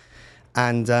there.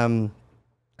 And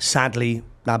sadly,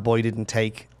 that boy didn't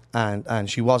take, and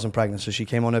she wasn't pregnant, so she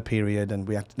came on her period. And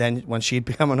then when she'd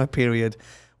become on her period,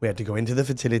 we had to go into the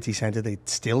fertility center. They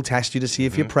still test you to see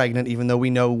if you're pregnant, even though we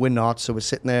know we're not. So we're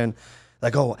sitting there and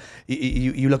like, oh,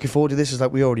 you looking forward to this? It's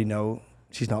like, we already know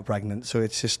she's not pregnant. So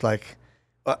it's just like,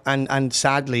 and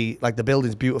sadly, like, the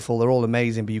building's beautiful, they're all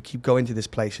amazing, but you keep going to this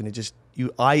place and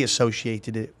I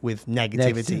associated it with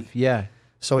negativity. Yeah.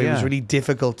 So it was really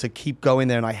difficult to keep going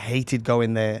there, and I hated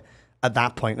going there at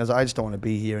that point. I was like, I just don't want to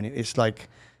be here. And it's like,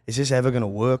 is this ever going to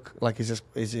work? Like, is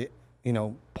it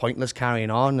pointless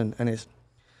carrying on?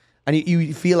 And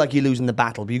you feel like you're losing the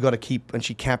battle, but you got to keep. And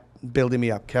she kept building me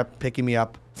up, kept picking me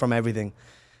up from everything.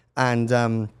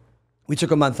 And we took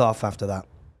a month off after that.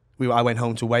 I went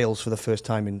home to Wales for the first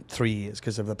time in 3 years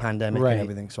because of the pandemic and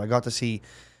everything. So I got to see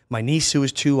my niece, who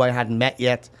was 2, I hadn't met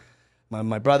yet.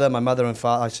 My brother, my mother and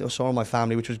father. I saw all my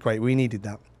family, which was great. We needed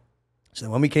that. So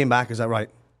when we came back, I was like, right,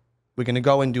 we're going to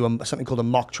go and do something called a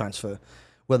mock transfer,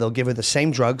 where they'll give her the same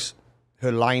drugs,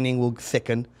 her lining will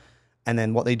thicken, and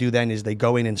then what they do then is they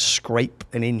go in and scrape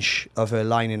an inch of her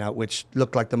lining out, which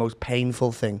looked like the most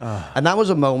painful thing. And that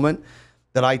was a moment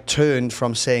that I turned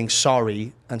from saying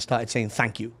sorry and started saying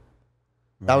thank you.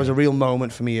 That was a real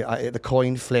moment for me. The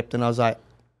coin flipped, and I was like,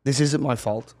 this isn't my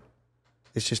fault.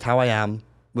 It's just how I am.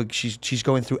 She's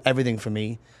going through everything for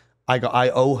me. I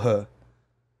owe her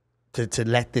to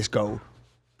let this go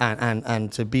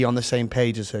and to be on the same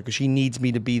page as her, because she needs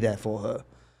me to be there for her.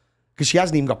 Because she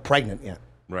hasn't even got pregnant yet.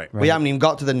 Right. We haven't even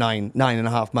got to the nine and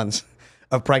a half months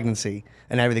of pregnancy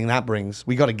and everything that brings.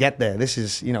 We got to get there. This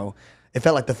is, it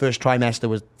felt like the first trimester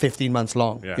was 15 months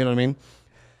long. Yeah. You know what I mean?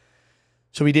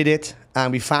 So we did it,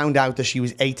 and we found out that she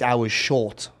was 8 hours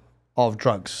short of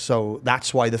drugs. So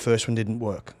that's why the first one didn't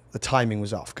work. The timing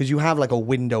was off. Because you have like a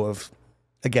window of,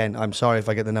 again, I'm sorry if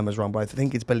I get the numbers wrong, but I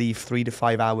think it's believed 3 to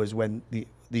 5 hours when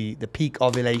the peak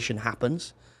ovulation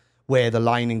happens, where the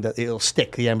lining, that it'll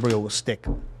stick, the embryo will stick.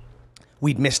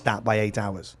 We'd missed that by 8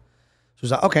 hours. So it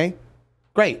was like, okay,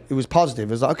 great. It was positive.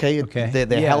 It was like, okay.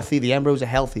 They're healthy. The embryos are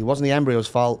healthy. It wasn't the embryo's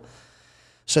fault.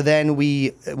 So then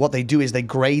what they do is they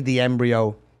grade the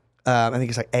embryo, I think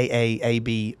it's like AA,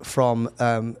 AB, from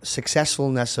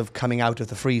successfulness of coming out of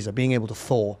the freezer, being able to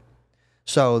thaw.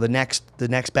 So the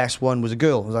next best one was a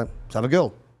girl. I was like, let's have a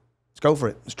girl. Let's go for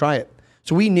it. Let's try it.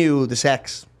 So we knew the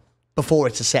sex before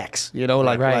it's a sex,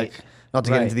 like not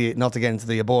to get into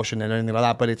the abortion and anything like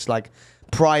that, but it's like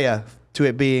prior to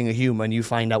it being a human, you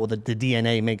find out what the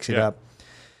DNA makes it up.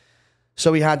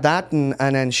 So we had that, and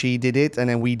then she did it, and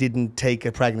then we didn't take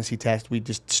a pregnancy test. We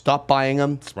just stopped buying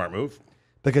them. Smart move.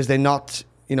 Because they're not,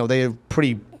 they're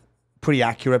pretty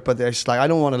accurate, but it's like, I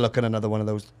don't want to look at another one of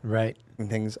those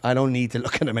things. I don't need to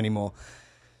look at them anymore.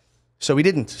 So we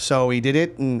didn't. So we did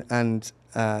it, and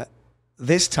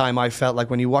this time I felt like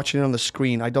when you're watching it on the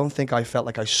screen, I don't think I felt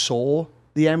like I saw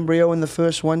the embryo in the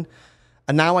first one.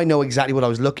 And now I know exactly what I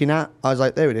was looking at. I was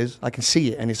like, there it is. I can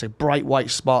see it, and it's a bright white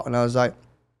spot, and I was like,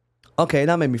 okay,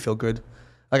 that made me feel good.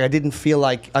 Like, I didn't feel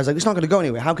like, I was like, it's not going to go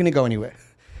anywhere. How can it go anywhere?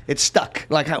 It's stuck.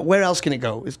 Like, where else can it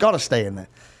go? It's got to stay in there.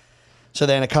 So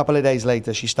then a couple of days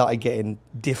later, she started getting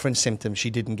different symptoms she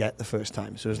didn't get the first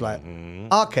time. So it was like,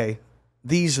 okay,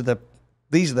 these are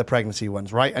the pregnancy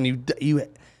ones, right? And you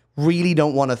really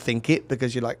don't want to think it,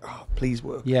 because you're like, oh, please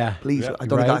work. Yeah. Please. I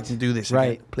don't think I can do this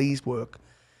again. Please work.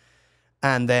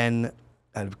 And then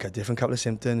I got a different couple of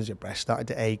symptoms. Your breast started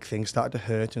to ache. Things started to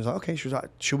hurt. And I was like, okay. She was like,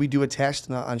 should we do a test?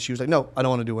 And she was like, no, I don't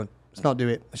want to do one. Let's not do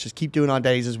it. Let's just keep doing our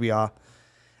days as we are.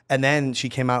 And then she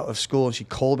came out of school and she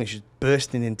called me. She was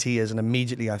bursting in tears. And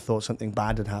immediately I thought something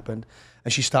bad had happened.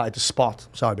 And she started to spot.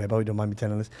 Sorry, babe, you don't mind me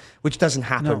telling this. Which doesn't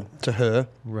happen to her.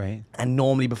 Right. And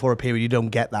normally before a period, you don't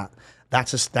get that.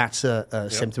 That's a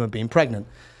symptom of being pregnant.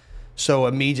 So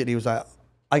immediately it was like,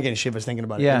 I'm getting shivers thinking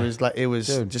about it. It was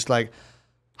just like,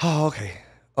 oh,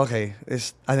 okay.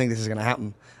 I think this is going to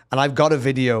happen. And I've got a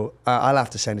video. I'll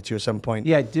have to send it to you at some point.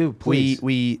 Yeah, do, please.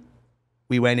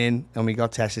 We went in and we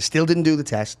got tested. Still didn't do the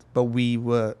test, but we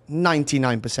were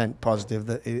 99% positive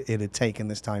that it had taken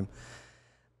this time.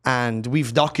 And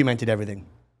we've documented everything.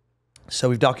 So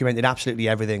we've documented absolutely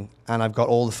everything. And I've got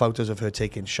all the photos of her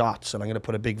taking shots. And I'm going to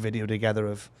put a big video together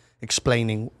of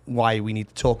explaining why we need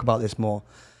to talk about this more.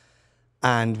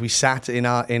 And we sat in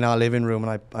our living room,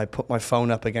 and I put my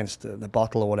phone up against the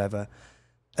bottle or whatever,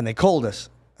 and they called us.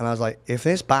 And I was like, if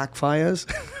this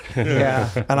backfires, Yeah.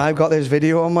 and I've got this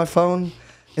video on my phone,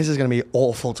 this is going to be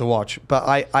awful to watch.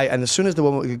 But and as soon as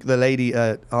the lady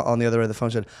on the other end of the phone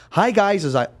said, "Hi guys," I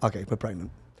was like, okay, we're pregnant.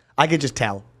 I could just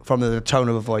tell from the tone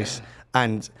of her voice.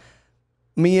 And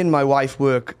me and my wife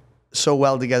work so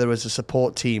well together as a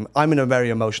support team. I'm a very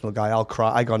emotional guy. I'll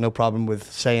cry. I got no problem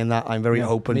with saying that. I'm very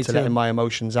open to letting my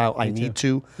emotions out. I need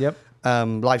to. Yep.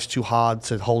 Life's too hard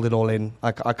to hold it all in.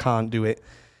 I can't do it.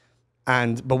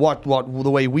 But what the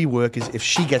way we work is, if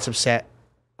she gets upset,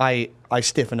 I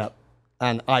stiffen up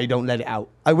and I don't let it out.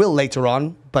 I will later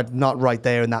on, but not right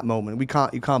there in that moment. You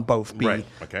can't both be. Right.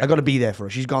 Okay. I got to be there for her.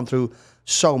 She's gone through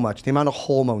so much. The amount of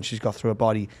hormones she's got through her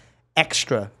body,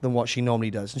 extra than what she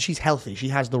normally does. And she's healthy. She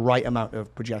has the right amount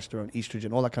of progesterone,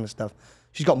 estrogen, all that kind of stuff.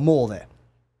 She's got more there.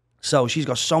 So she's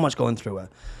got so much going through her.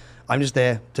 I'm just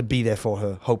there to be there for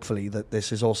her, hopefully, that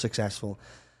this is all successful.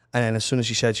 And then as soon as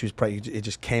she said she was pregnant, it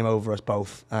just came over us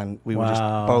both. And we were just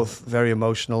both very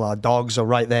emotional. Our dogs are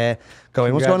right there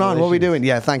going, "What's going on? What are we doing?"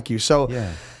 Yeah, thank you. So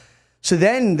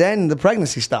then the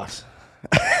pregnancy starts.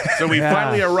 So we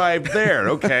finally arrived there.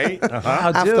 Okay.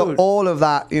 After all of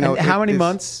that, And how many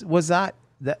months was that?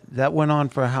 That went on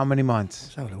for how many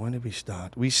months? So when did we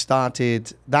start? We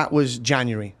started, that was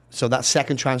January. So that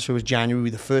second transfer was January.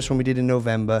 The first one we did in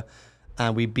November.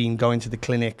 And we've been going to the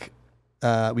clinic.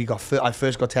 I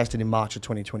first got tested in March of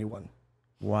 2021.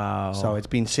 Wow. So it's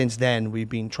been since then we've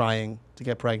been trying to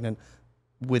get pregnant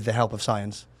with the help of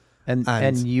science.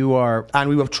 And you are... And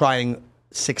we were trying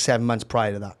 6-7 months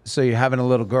prior to that. So you're having a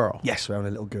little girl? Yes, we're having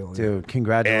a little girl. Dude,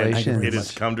 congratulations. And it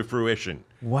has come to fruition.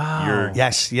 Wow.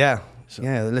 Yes, yeah.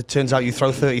 Yeah, it turns out you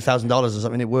throw $30,000 or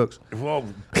something, it works. Well,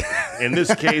 in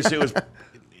this case, it was...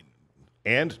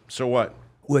 And so what?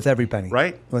 Worth every penny.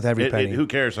 Right? Worth every penny. Who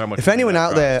cares how much? If anyone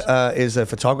out there is a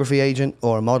photography agent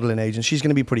or a modeling agent, she's going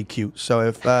to be pretty cute. So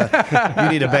if you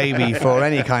need a baby for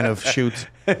any kind of shoot,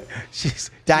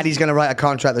 Daddy's going to write a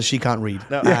contract that she can't read.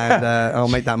 No. And I'll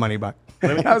make that money back.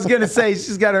 I was going to say,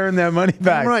 she's got to earn that money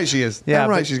back. I'm right, she is. Yeah, I'm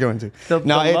right, she's going to. The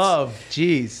love,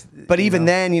 jeez. But even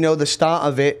then, the start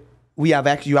of it, you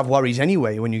have worries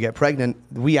anyway when you get pregnant.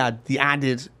 We had the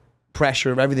added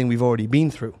pressure of everything we've already been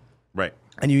through. Right.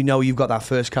 And you've got that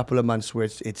first couple of months where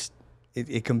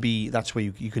it can be, that's where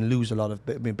you can lose a lot of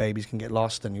babies, can get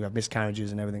lost, and you have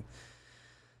miscarriages and everything.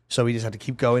 So we just had to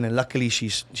keep going, and luckily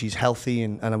she's healthy,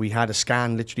 and we had a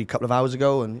scan literally a couple of hours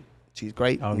ago, and she's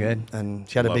great. Oh, good. And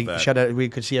she had we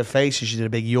could see her face, and she did a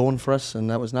big yawn for us, and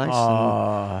that was nice.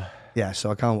 And, yeah,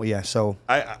 so I can't. Yeah, so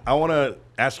I want to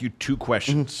ask you two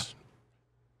questions. Mm-hmm.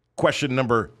 Question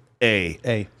number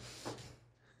A.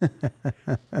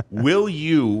 Will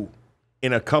you,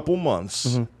 in a couple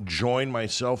months, join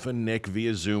myself and Nick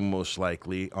via Zoom, most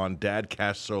likely, on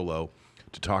Dadcast Solo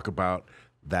to talk about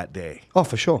that day? Oh,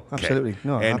 for sure. Absolutely. Okay.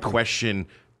 No, and happy. Question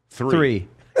 3.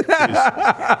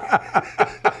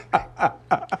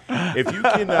 If you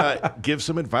can give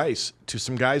some advice to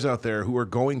some guys out there who are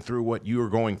going through what you are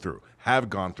going through, have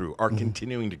gone through, are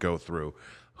continuing to go through,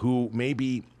 who may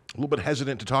be a little bit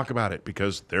hesitant to talk about it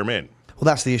because they're men. Well,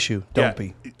 that's the issue. Don't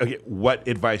be. Okay, what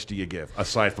advice do you give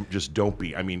aside from just don't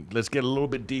be? I mean, let's get a little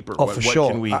bit deeper. Oh, for sure.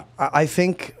 Can we... I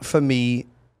think for me,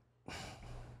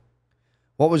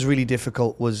 what was really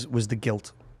difficult was the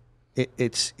guilt.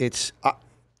 It's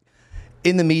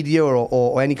in the media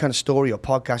or any kind of story or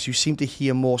podcast, you seem to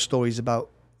hear more stories about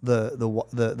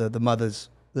the mothers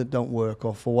that don't work,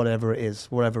 or for whatever it is,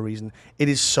 for whatever reason. It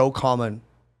is so common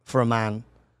for a man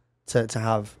to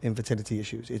have infertility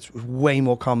issues. It's way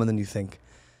more common than you think.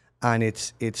 And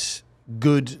it's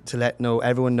good to let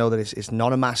everyone know that it's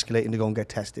not emasculating to go and get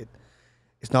tested.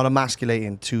 It's not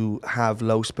emasculating to have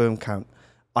low sperm count.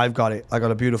 I've got it. I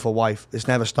got a beautiful wife. It's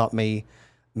never stopped me.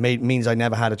 Means I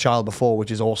never had a child before,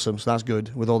 which is awesome. So that's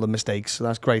good, with all the mistakes. So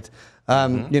that's great.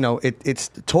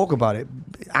 It's talk about it.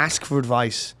 Ask for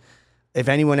advice. If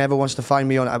anyone ever wants to find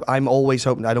me on, I'm always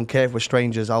open. I don't care if we're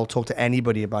strangers. I'll talk to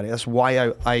anybody about it. That's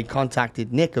why I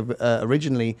contacted Nick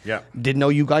originally. Yeah. Didn't know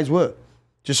you guys were.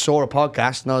 Just saw a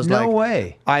podcast, and I was like, no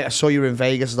way. I saw you were in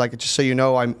Vegas. I was like, just so you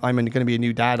know, I'm going to be a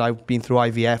new dad. I've been through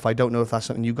IVF. I don't know if that's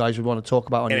something you guys would want to talk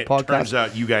about on your podcast. And it turns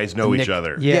out you guys know each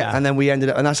other. Yeah. And then we ended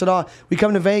up, and I said, we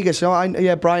come to Vegas.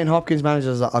 Bryan Hopkins manager.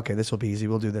 I was like, okay, this will be easy.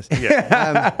 We'll do this.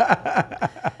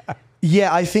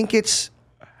 Yeah. I think it's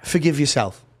forgive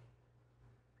yourself.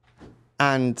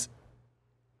 And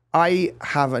I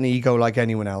have an ego like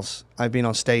anyone else. I've been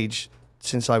on stage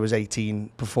since I was 18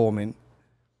 performing.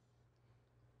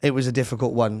 It was a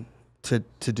difficult one to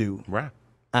do. Right.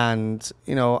 And,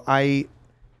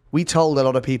 we told a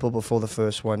lot of people before the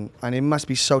first one, and it must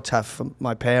be so tough for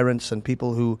my parents and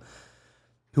people who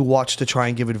who watch to try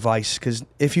and give advice, because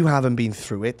if you haven't been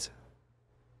through it,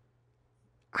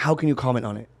 how can you comment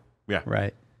on it? Yeah.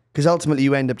 Right. Because ultimately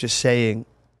you end up just saying,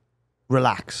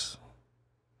 relax,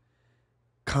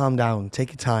 calm down, take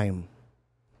your time.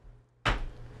 Do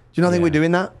you not think we're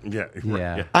doing that? Yeah.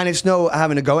 Yeah. And it's no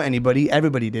having to go at anybody.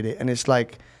 Everybody did it. And it's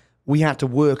like, we had to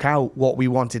work out what we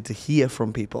wanted to hear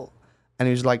from people. And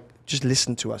it was like, just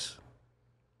listen to us.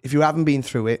 If you haven't been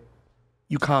through it,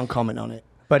 you can't comment on it.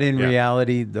 But in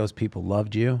reality, those people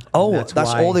loved you. Oh, that's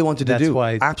all they wanted to do. That's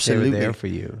why Absolutely. they were there for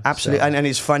you. Absolutely. So. And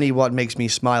it's funny, what makes me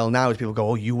smile now is people go,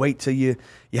 oh, you wait till you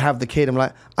have the kid. I'm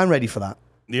like, I'm ready for that.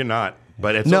 You're not,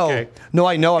 but it's No, okay. no,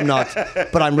 I know I'm not,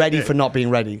 but I'm ready for not being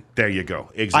ready. There you go.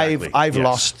 Exactly. I've Yes.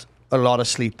 lost a lot of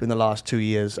sleep in the last 2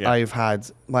 years. Yeah. I've had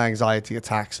my anxiety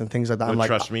attacks and things like that. But I'm like,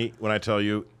 trust me when I tell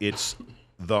you, it's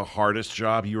the hardest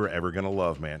job you are ever going to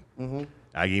love, man. Mm-hmm.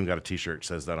 I even got a T-shirt that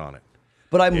says that on it.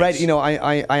 but I'm ready. It's- You know,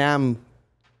 I am,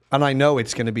 and I know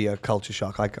it's going to be a culture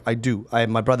shock. I do.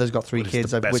 My brother's got 3 But it's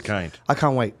kids. the best kind. I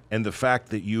can't wait. And the fact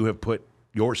that you have put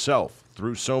yourself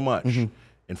through so much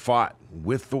and fought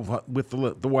with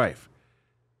the wife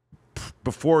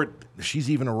before she's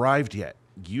even arrived yet,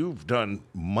 you've done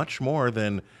much more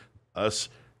than us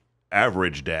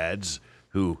average dads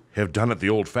who have done it the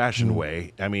old-fashioned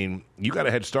way. I mean, you got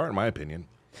a head start, in my opinion.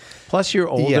 Plus, you're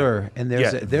older, and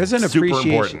there's Yeah, there's an super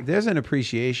appreciation. important. There's an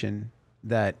appreciation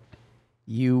that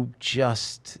you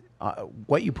just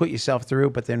what you put yourself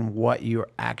through, but then what you're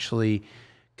actually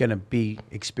gonna be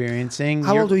experiencing.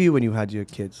 How old were you when you had your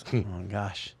kids? If Oh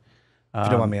gosh, you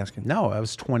don't mind me asking. no, I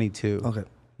was 22. Okay.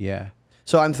 Yeah.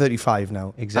 So I'm 35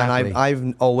 now. Exactly. And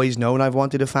I've always known I've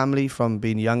wanted a family from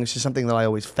being young. It's just something that I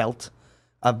always felt.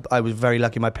 I was very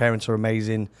lucky. My parents are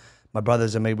amazing. My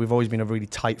brothers are amazing. We've always been a really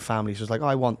tight family. So it's like, oh,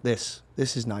 I want this.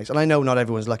 This is nice. And I know not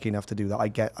everyone's lucky enough to do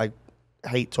that. I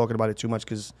hate talking about it too much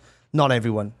because not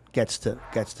everyone gets to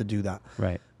do that.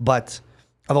 Right. But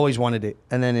I've always wanted it.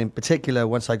 And then in particular,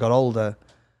 once I got older,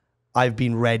 I've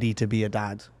been ready to be a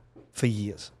dad for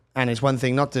years. And it's one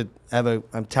thing not to ever,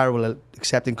 I'm terrible at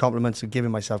accepting compliments and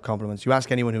giving myself compliments. You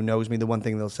ask anyone who knows me, the one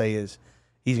thing they'll say is,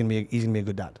 he's gonna be a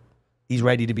good dad. He's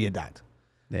ready to be a dad.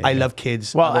 There you I go. love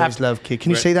kids. Well, I've always loved kids. Can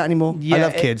you say that anymore? I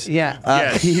love kids. Yeah.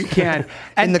 Yes. You can.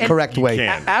 In the correct way.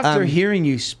 can. After hearing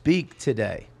you speak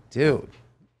today, dude,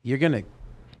 you're gonna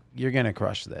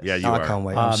crush this. Yeah, you I are. can't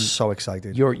wait. I'm so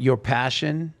excited. Your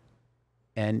passion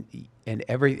and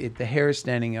the hair is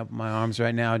standing up my arms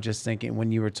right now just thinking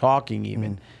when you were talking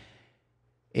even.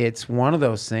 It's one of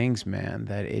those things, man,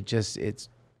 that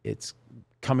it's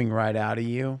coming right out of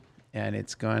you, and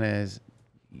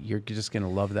you're just gonna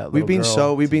love that. We've been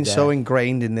so today.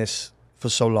 ingrained in this for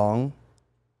so long.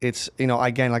 It's, you know,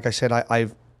 again, like I said,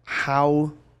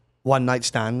 how one night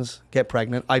stands get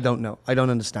pregnant, I don't know. I don't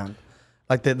understand.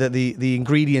 Like the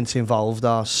ingredients involved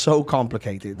are so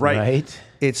complicated. right.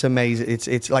 It's amazing.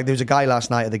 It's like there was a guy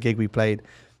last night at the gig we played.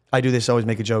 I do this, always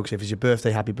make a joke. So if it's your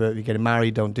birthday, happy birthday. If you're getting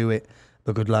married, don't do it.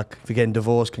 But good luck. If you're getting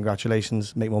divorced,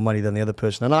 congratulations. Make more money than the other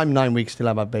person. And I'm 9 weeks, still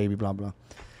have my baby, blah, blah.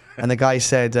 And the guy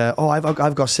said, oh,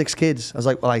 I've got 6 kids. I was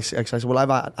like, well, I said, well, I've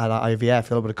had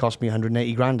IVF. It would have cost me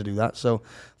 180 grand to do that. So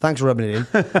thanks for rubbing it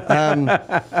in.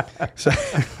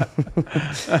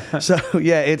 So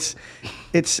yeah, it's.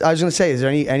 I was going to say, is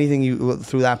there anything you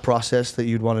through that process that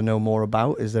you'd want to know more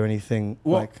about? Is there anything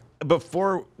Well,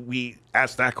 before we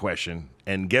ask that question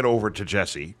and get over to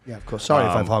Jesse. Yeah, of course. Sorry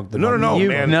if I've hogged the No, mic.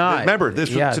 You've man. not. Remember,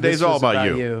 today's this all was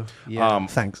about you. Yeah.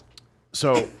 Thanks.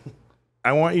 So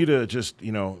I want you to just,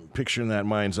 picture in that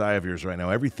mind's eye of yours right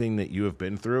now, everything that you have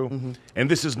been through. And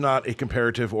this is not a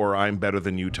comparative or I'm better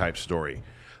than you type story,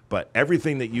 but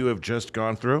everything that you have just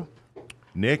gone through,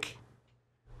 Nick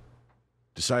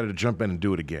decided to jump in and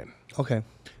do it again. Okay.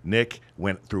 Nick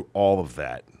went through all of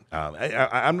that.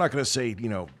 I'm not going to say,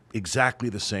 exactly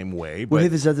the same way, Were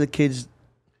but his other kids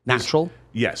natural?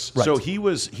 yes. Right. So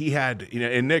he had,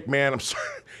 and Nick, man, I'm sorry.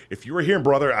 If you were here,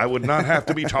 brother, I would not have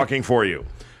to be talking for you.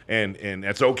 And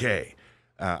that's okay.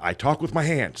 I talk with my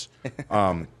hands.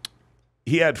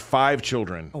 He had 5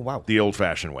 children. Oh, wow. The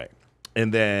old-fashioned way.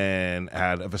 And then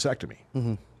had a vasectomy.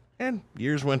 Mm-hmm. And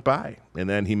years went by. And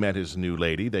then he met his new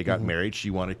lady. They got married. She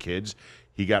wanted kids.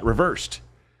 He got reversed.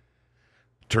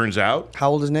 Turns out,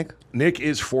 How old is Nick? Nick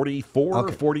is 44 or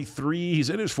Okay. 43. He's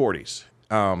in his 40s.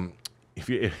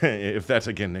 If that's,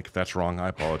 again, Nick, if that's wrong, I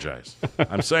apologize.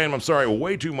 I'm saying I'm sorry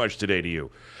way too much today to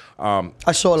you.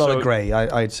 I saw a lot So- of grey.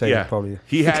 I'd say Yeah, probably.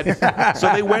 he had.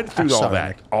 So they went through all Sorry,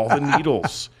 that, Nick. all the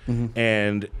needles,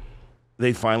 and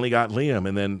they finally got Liam.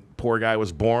 And then poor guy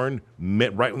was born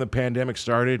right when the pandemic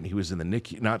started. He was in the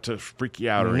NICU. Not to freak you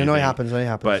out or anything. No, it happens. It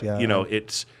happens. But yeah,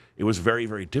 it's it was very,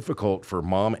 very difficult for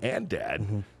mom and dad.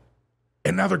 Mm-hmm.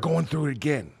 And now they're going through it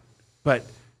again. But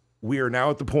we are now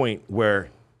at the point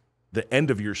where the end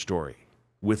of your story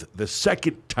with the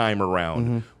second time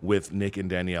around with Nick and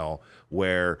Danielle,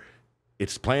 where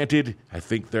it's planted. I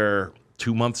think they're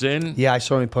 2 months in. Yeah, I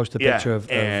saw him post a picture of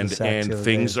and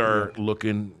things are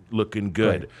looking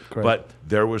good. Great. But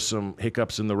there was some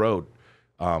hiccups in the road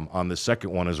on the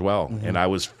second one as well, and I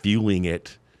was feeling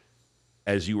it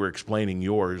as you were explaining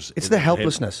yours. It's the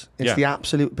helplessness. It's the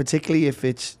absolute, particularly if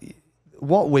it's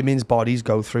what women's bodies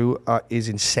go through is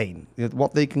insane.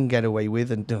 What they can get away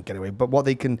with and don't get away, but what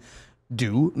they can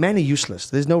do. Men are useless.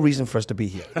 There's no reason for us to be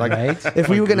here. Like, if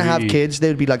we were going to have kids,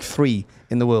 there would be like 3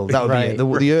 in the world. That would be it.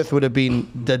 The earth would have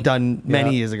been done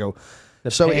many years ago. The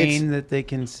pain that they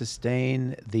can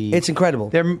sustain. It's incredible.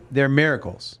 They're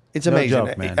miracles. It's amazing, no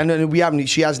joke, man. And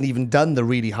she hasn't even done the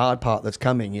really hard part that's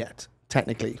coming yet,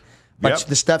 technically. But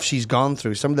the stuff she's gone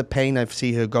through, some of the pain I've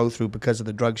seen her go through because of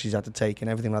the drugs she's had to take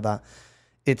and everything like that,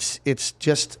 it's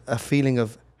just a feeling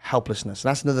of helplessness. And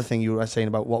that's another thing you were saying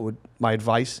about what would my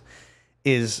advice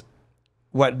is.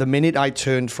 What the minute I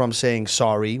turned from saying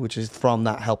sorry, which is from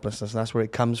that helplessness, that's where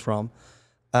it comes from,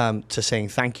 to saying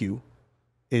thank you,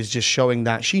 is just showing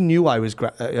that she knew I was,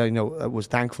 was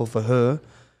thankful for her,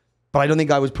 but I don't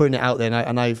think I was putting it out there,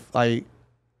 and I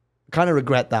kind of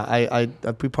regret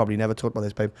that. We probably never talked about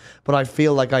this, babe, but I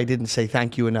feel like I didn't say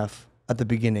thank you enough at the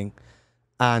beginning,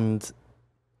 and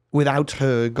without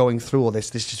her going through all this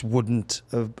just wouldn't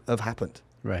have happened.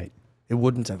 Right. It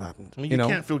wouldn't have happened. You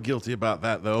can't feel guilty about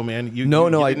that, though, man. I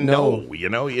know.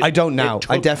 I don't now.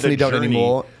 I definitely don't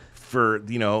anymore.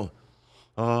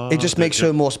 It just makes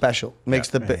her more special.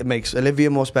 It makes Olivia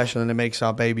more special, and it makes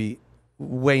our baby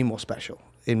way more special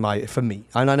for me.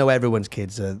 And I know everyone's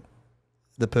kids are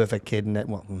the perfect kid,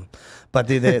 and but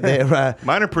they're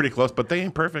mine are pretty close, but they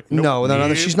ain't perfect. Nope.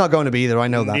 No. She's not going to be either. I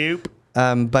know that. Nope.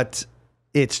 But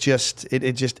it's just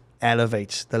it just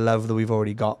elevates the love that we've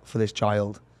already got for this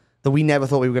child that we never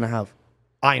thought we were going to have.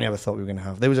 I never thought we were going to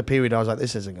have. There was a period I was like,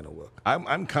 this isn't going to work.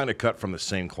 I'm kind of cut from the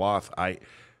same cloth.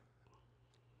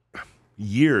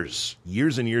 Years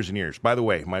and years. By the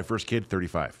way, my first kid,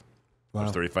 35. Wow. I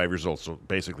was 35 years old, so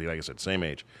basically, like I said, same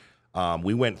age.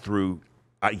 We went through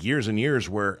years and years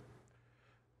where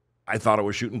I thought I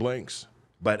was shooting blanks,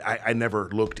 but I never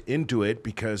looked into it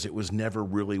because it was never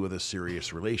really with a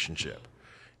serious relationship.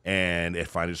 And it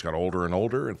finally just got older and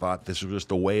older and thought this was just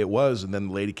the way it was. And then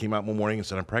the lady came out one morning and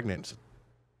said, I'm pregnant. Said,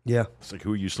 yeah. It's like,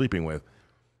 who are you sleeping with?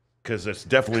 Because it's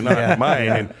definitely not mine.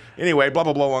 Yeah. And anyway, blah,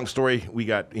 blah, blah, long story. We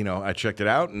got, I checked it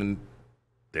out and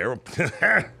we're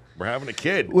having a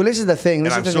kid. Well, this is the thing.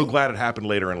 And I'm so glad it happened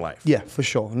later in life. Yeah, for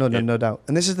sure. No doubt.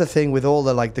 And this is the thing with all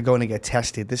the going to get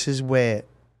tested. This is where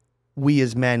we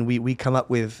as men, we come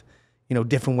up with,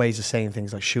 different ways of saying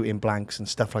things like shooting blanks and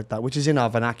stuff like that, which is in our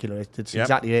vernacular. It's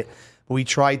exactly it. But we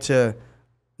try to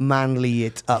manly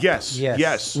it up.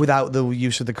 Yes. Without the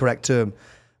use of the correct term.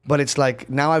 But it's like,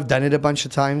 now I've done it a bunch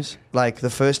of times. Like the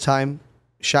first time,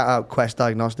 shout out Quest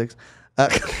Diagnostics.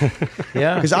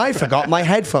 Because I forgot my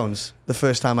headphones the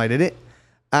first time I did it.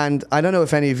 And I don't know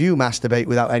if any of you masturbate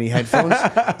without any headphones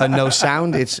and no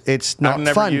sound. It's not fun.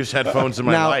 I've never used headphones in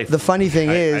my life. The funny thing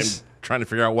is, I'm trying to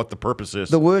figure out what the purpose is.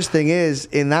 The worst thing is,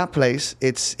 in that place,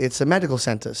 it's a medical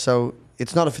center. So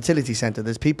it's not a fertility center.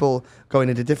 There's people going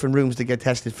into different rooms to get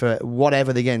tested for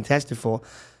whatever they're getting tested for.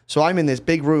 So I'm in this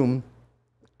big room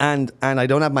and I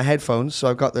don't have my headphones. So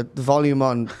I've got the volume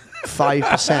on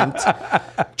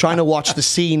 5%, trying to watch the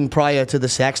scene prior to the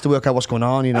sex to work out what's going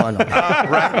on, I know.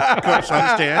 Right, of course, I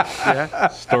understand. Yeah,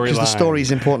 because the story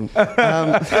is important.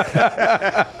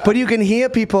 But you can hear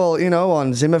people,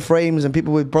 on Zimmer frames and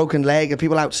people with broken leg and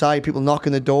people outside, people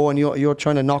knocking the door, and you're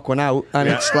trying to knock one out, and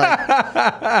it's like,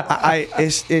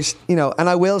 and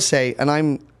I will say, and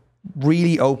I'm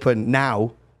really open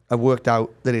now. I've worked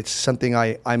out that it's something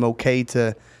I'm okay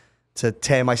to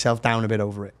tear myself down a bit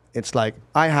over it. It's like,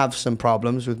 I have some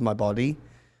problems with my body.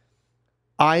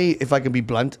 If I can be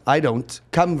blunt, I don't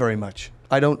come very much.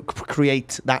 I don't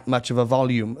create that much of a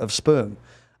volume of sperm.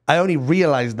 I only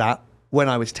realized that when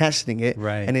I was testing it.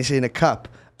 Right. And it's in a cup.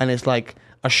 And it's like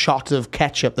a shot of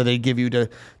ketchup that they give you to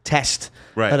test.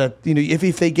 Right.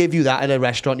 If they give you that at a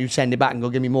restaurant, you send it back and go,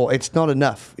 give me more. It's not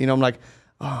enough. I'm like,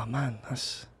 oh, man,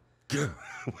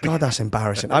 God, that's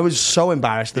embarrassing. I was so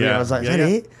embarrassed. I was like, is that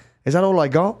it? Is that all I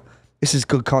got? This is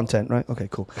good content, right? Okay,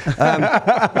 cool.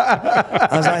 I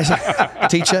was like,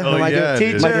 teacher, am I doing?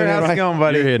 Teacher, how's it going,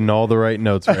 buddy? You're hitting all the right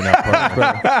notes right now.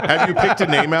 Have you picked a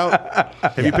name out?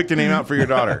 Have you picked a name out for your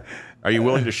daughter? Are you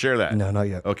willing to share that? No, not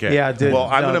yet. Okay. Yeah, dude. Well,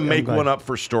 I'm going to make one up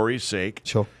for story's sake.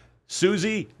 Sure.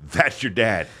 Susie, that's your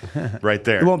dad right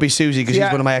there. It won't be Susie because she's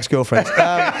one of my ex-girlfriends.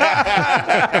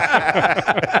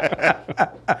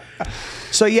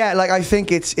 So yeah, like I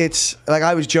think it's like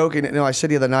I was joking. You know, I said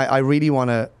the other night, I really want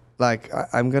to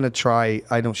I'm gonna try.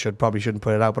 Probably shouldn't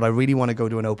put it out, but I really want to go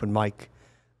to an open mic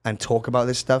and talk about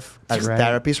this stuff as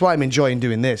therapy. It's why I'm enjoying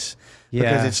doing this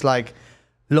because it's like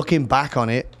looking back on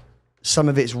it, some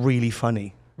of it's really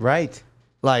funny. Right.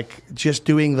 Like just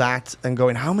doing that and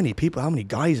going, how many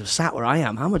guys have sat where I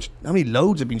am? How many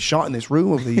loads have been shot in this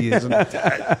room over the years? And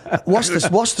what's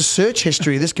the search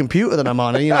history of this computer that I'm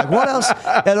on? And you're like, what else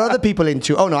are other people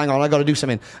into? Oh no, hang on, I got to do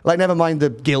something. Like never mind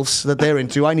the gilfs that they're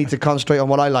into. I need to concentrate on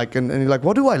what I like. And you're like,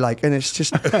 what do I like? And it's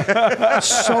just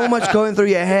so much going through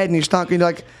your head, and you start going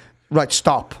like, right,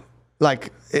 stop.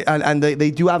 Like, and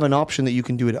they do have an option that you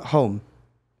can do it at home,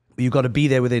 but you've got to be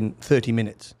there within 30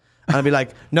 minutes. And I'd be like,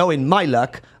 no, in my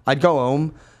luck, I'd go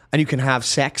home and you can have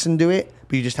sex and do it,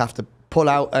 but you just have to pull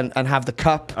out and have the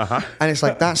cup. And it's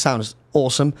like, that sounds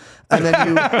awesome. And then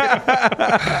you... and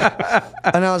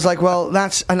I was like, well,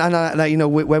 that's... And you know,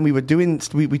 when we were doing...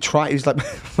 We tried... It was like...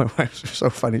 My wife was so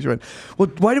funny. She went, well,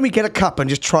 why don't we get a cup and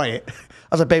just try it?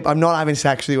 I was like, babe, I'm not having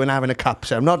sex with you and having a cup,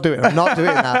 so I'm not doing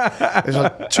that. It's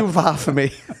like too far for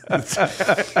me.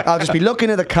 I'll just be looking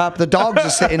at the cup. The dogs are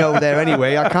sitting over there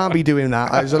anyway. I can't be doing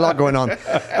that. There's a lot going on.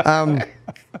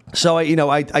 So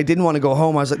I didn't want to go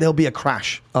home. I was like, there'll be a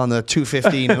crash on the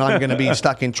 215 and I'm going to be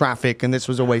stuck in traffic and this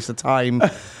was a waste of time.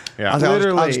 Yeah. I was like,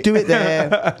 I'll just do it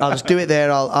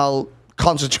there. I'll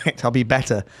concentrate. I'll be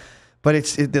better. But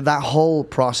that whole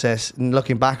process, and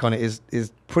looking back on it,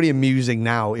 is pretty amusing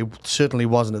now. It certainly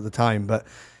wasn't at the time, but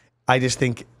I just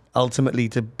think ultimately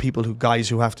to guys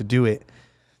who have to do it,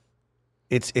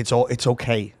 it's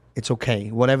okay. It's okay.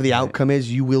 Whatever the outcome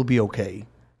is, you will be okay.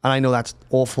 And I know that's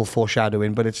awful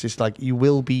foreshadowing, but it's just like you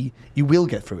will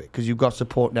get through it because you've got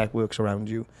support networks around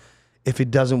you. If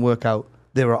it doesn't work out,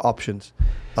 there are options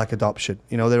like adoption.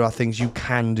 You know, there are things you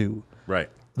can do. Right.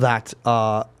 That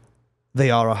are. They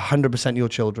are 100% your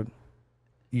children.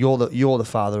 You're the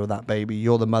father of that baby.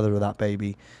 You're the mother of that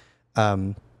baby.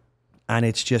 And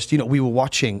it's just, we were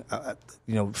watching,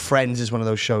 Friends is one of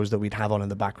those shows that we'd have on in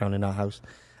the background in our house.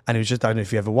 And it was just, I don't know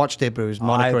if you ever watched it, but it was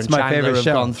Monica and Chandler have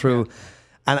gone through.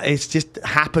 And it's just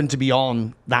happened to be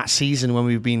on that season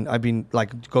when I've been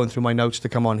like going through my notes to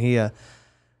come on here.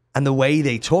 And the way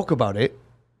they talk about it,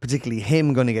 particularly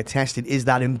him going to get tested, is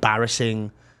that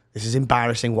embarrassing. This is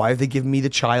embarrassing. Why have they given me the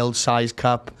child-sized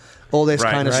cup? All this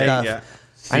kind of stuff. Yeah.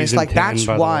 And it's like, that's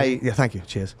why... Yeah, thank you.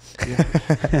 Cheers. Yeah.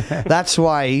 That's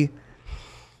why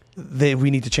we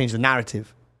need to change the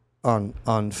narrative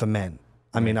for men.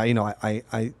 I mean,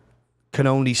 I can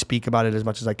only speak about it as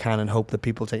much as I can and hope that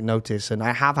people take notice. And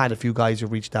I have had a few guys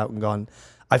who've reached out and gone,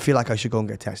 I feel like I should go and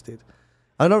get tested.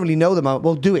 I don't really know them.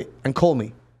 Well, do it and call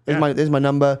me. Here's my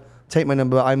number. Take my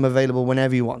number. I'm available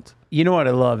whenever you want. You know what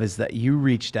I love is that you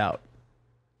reached out.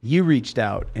 You reached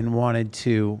out and wanted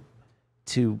to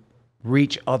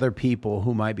reach other people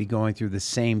who might be going through the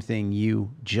same thing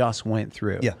you just went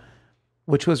through. Yeah.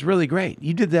 Which was really great.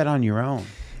 You did that on your own.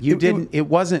 It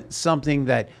wasn't something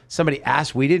that somebody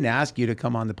asked. We didn't ask you to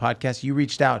come on the podcast. You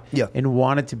reached out and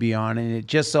wanted to be on, and it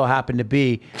just so happened to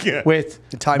be with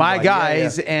my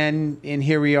guys, and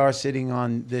here we are sitting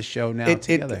on this show now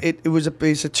together.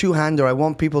 It's a two-hander. I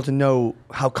want people to know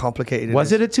how complicated it is.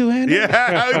 Was it a two-hander?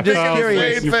 Yeah, I'm just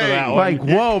curious. Like,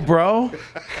 whoa, bro.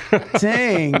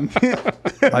 Dang.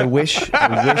 I wish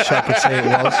I could say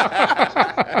it was.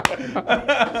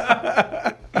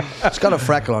 It's got a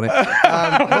freckle on it.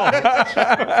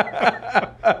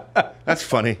 That's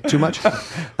funny. Too much?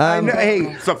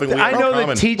 Hey, something we I know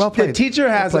the teacher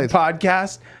has well a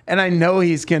podcast, and I know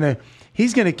he's gonna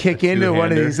kick into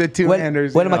one of these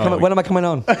two-handers. When am I coming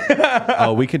on?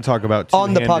 Oh, we can talk about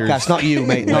on the podcast, not you,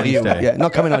 mate, not you. Yeah,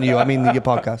 not coming on you. I mean your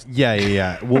podcast.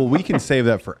 Yeah. Well, we can save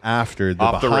that for after the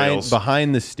Off the rails.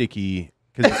 behind the sticky.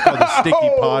 Because it's called the Sticky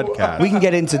Podcast. We can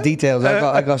get into details.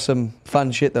 I got some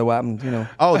fun shit that happened,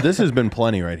 Oh, this has been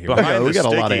plenty right here. We got a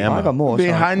lot of ammo. I got more.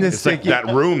 Behind the It's sticky. like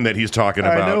that room that he's talking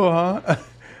about. I know, huh?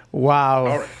 Wow.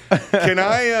 All right.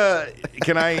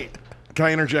 Can I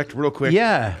interject real quick?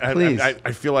 Yeah, please.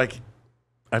 I feel like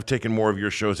I've taken more of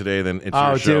your show today than it's Oh,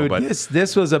 your show. dude, But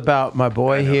this was about my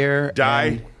boy here.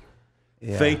 Dai,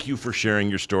 and- thank you for sharing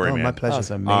your story, man. My pleasure. That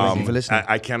was amazing. Thank you for listening.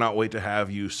 I cannot wait to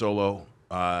have you solo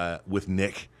with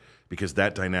Nick, because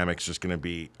that dynamic's just going to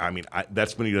be,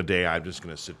 that's been a day I'm just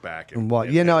going to sit back and watch.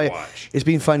 It's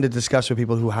been fun to discuss with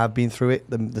people who have been through it,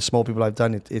 the small people I've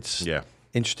done. It's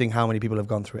interesting how many people have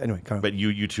gone through it. Anyway, come on. But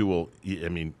you two will,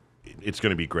 it's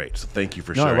going to be great. So thank you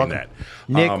for sharing that.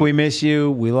 Nick, we miss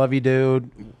you. We love you, dude.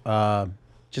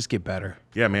 just get better.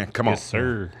 Yeah, man. Come on. Yes,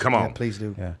 sir. Come on. Yeah, please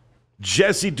do. Yeah.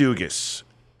 Jesse Dugas.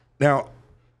 Now,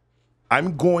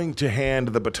 I'm going to hand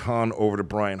the baton over to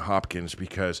Bryan Hopkins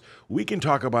because we can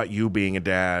talk about you being a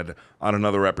dad on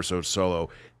another episode solo.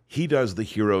 He does the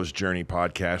Hero's Journey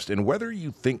podcast, and whether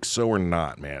you think so or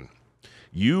not, man,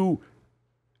 you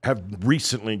have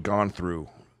recently gone through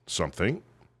something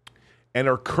and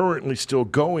are currently still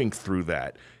going through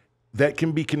that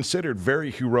can be considered very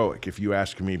heroic, if you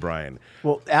ask me, Bryan.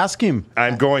 Well, ask him.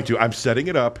 I'm going to. I'm setting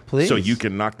it up Please. so you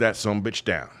can knock that sumbitch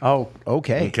down. Oh,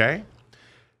 okay. Okay?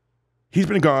 He's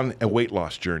been on a weight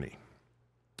loss journey.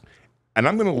 And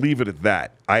I'm going to leave it at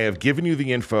that. I have given you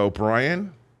the info.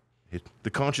 Bryan, the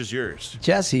conch is yours.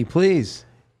 Jesse, please.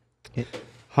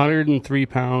 103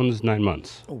 pounds, 9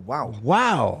 months. Oh, wow.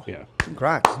 Wow. Yeah.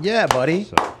 Congrats. Yeah, buddy.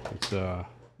 So it's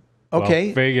Okay.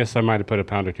 Well, Vegas, I might have put a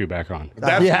pound or two back on.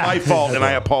 That's Yeah. my fault, and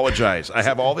I apologize. I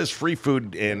have all this free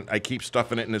food, and I keep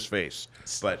stuffing it in his face.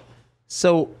 But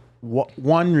So,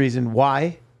 one reason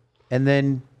why, and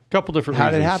then Couple different How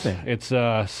did it reasons. happen?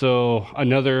 It's so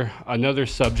another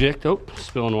subject. Oh,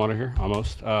 spilling water here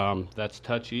almost. That's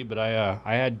touchy, but I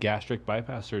had gastric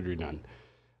bypass surgery done,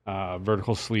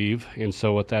 vertical sleeve, and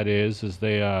so what that is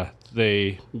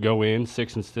they go in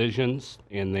 6 incisions,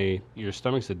 and your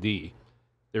stomach's a D.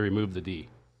 They remove the D,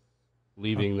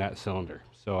 leaving that cylinder.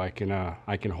 So I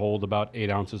can hold about 8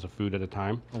 ounces of food at a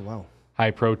time. Oh, wow.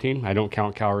 High protein. I don't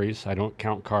count calories. I don't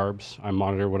count carbs. I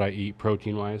monitor what I eat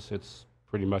protein-wise. It's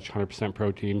pretty much 100%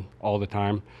 protein all the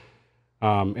time.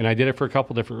 And I did it for a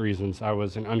couple different reasons. I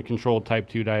was an uncontrolled type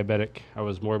 2 diabetic. I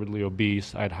was morbidly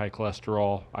obese. I had high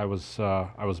cholesterol. I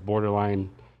was borderline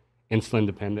insulin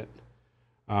dependent.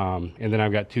 And then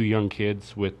I've got 2 young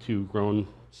kids with 2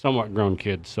 somewhat grown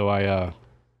kids. So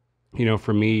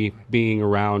for me, being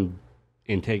around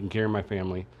and taking care of my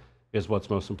family is what's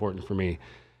most important for me.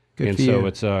 Good and for so you.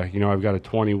 it's I've got a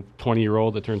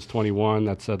 20-year-old that turns 21.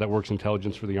 That works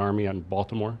intelligence for the Army out in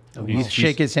Baltimore.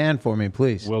 shake his hand for me,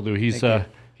 please. Will do. He's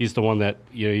the one that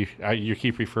you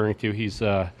keep referring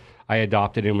to. I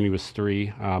adopted him when he was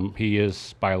 3. He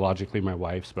is biologically my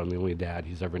wife's, but I'm the only dad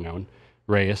he's ever known.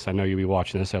 Reyes, I know you'll be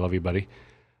watching this. I love you, buddy.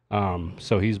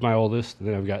 So he's my oldest. And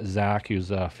then I've got Zach, who's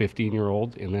a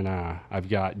 15-year-old. And then I've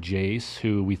got Jace,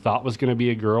 who we thought was going to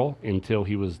be a girl until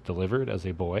he was delivered as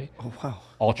a boy. Oh, wow.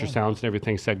 Ultrasounds and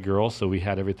everything said girl, so we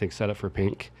had everything set up for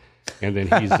pink. And then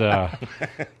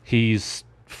he's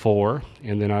 4,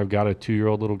 and then I've got a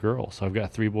 2-year-old little girl. So I've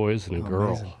got 3 boys and a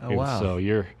girl. Amazing. Oh, and wow. so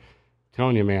you're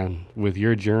telling you, man, with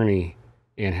your journey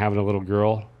and having a little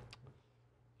girl,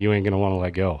 you ain't gonna want to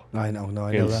let go. I know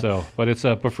And that. so,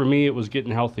 but for me, it was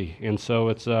getting healthy, and so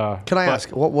it's. Can I ask,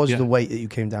 what was yeah. the weight that you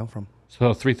came down from?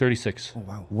 So 336. Oh,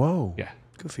 wow. Whoa. Yeah.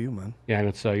 Good for you, man. Yeah, and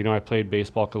it's I played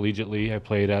baseball collegiately. I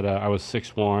played at I was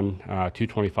 6'1",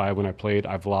 225 when I played.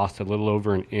 I've lost a little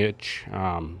over an inch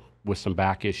with some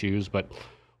back issues, but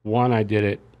I did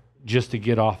it just to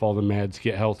get off all the meds,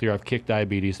 get healthier. I've kicked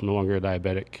diabetes, no longer a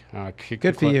diabetic.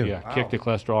 Good for you. Yeah, kicked the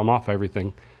cholesterol. I'm off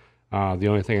everything. The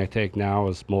only thing I take now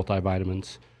is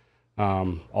multivitamins.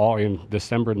 All in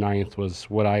December 9th was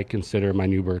what I consider my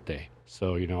new birthday.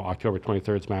 So October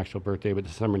 23rd is my actual birthday, but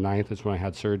December 9th is when I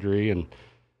had surgery and.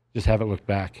 Just haven't looked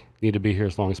back. Need to be here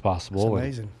as long as possible. That's and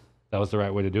amazing. That was the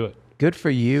right way to do it. Good for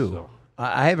you. So.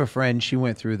 I have a friend. She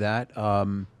went through that.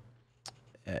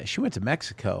 She went to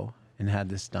Mexico and had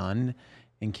this done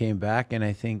and came back. And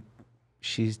I think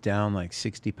she's down like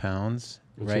 60 pounds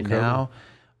That's right incredible.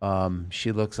 now.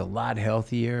 She looks a lot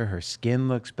healthier. Her skin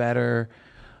looks better.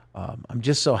 I'm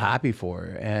just so happy for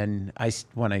her. And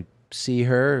when I see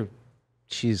her,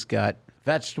 she's got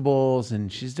vegetables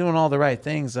and she's doing all the right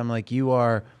things. I'm like,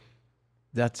 you're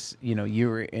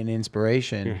an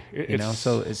inspiration,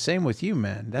 so it's same with you,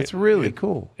 man. That's really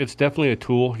cool. It's definitely a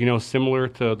tool, similar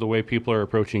to the way people are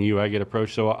approaching you. I get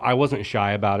approached. So I wasn't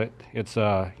shy about it. It's,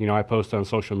 I posted on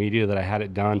social media that I had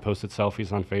it done, posted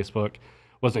selfies on Facebook,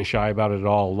 wasn't shy about it at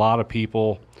all. A lot of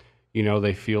people,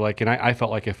 they feel like, and I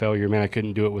felt like a failure, man. I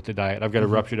couldn't do it with the diet. I've got a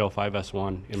ruptured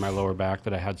L5S1 in my lower back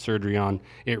that I had surgery on.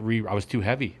 I was too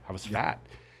heavy. I was fat,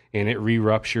 and it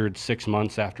re-ruptured 6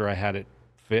 months after I had it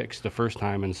fixed the first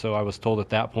time. And so I was told at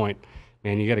that point,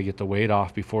 man, you got to get the weight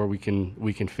off before we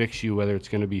can fix you, whether it's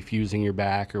going to be fusing your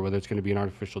back or whether it's going to be an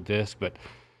artificial disc. But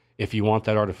if you want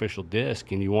that artificial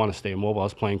disc and you want to stay mobile, I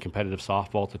was playing competitive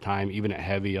softball at the time. Even at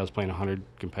heavy, I was playing 100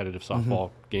 competitive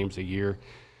softball games a year.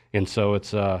 And so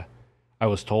I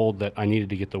was told that I needed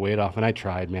to get the weight off, and I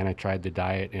tried, man. I tried the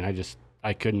diet, and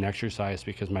I couldn't exercise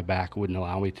because my back wouldn't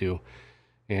allow me to.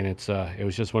 And it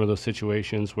was just one of those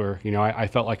situations where, I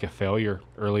felt like a failure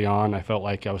early on. I felt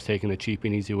like I was taking the cheap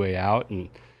and easy way out, and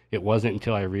it wasn't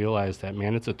until I realized that,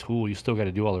 man, it's a tool. You still got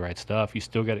to do all the right stuff. You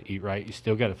still got to eat right. You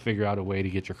still got to figure out a way to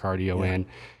get your cardio in.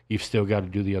 You've still got to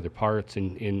do the other parts,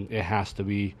 and it has to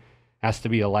be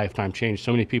a lifetime change.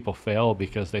 So many people fail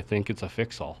because they think it's a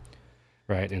fix-all,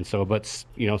 right? And so, but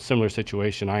you know, similar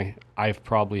situation. I've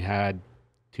probably had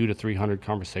 200 to 300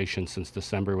 conversations since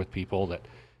December with people that,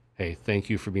 hey, thank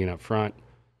you for being up front.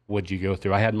 What'd you go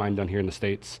through? I had mine done here in the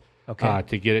States. Okay.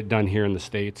 To get it done here in the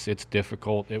States, it's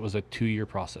difficult. It was a 2-year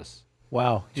process.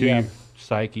 Wow. 2 year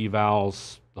psych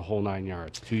evals, the whole 9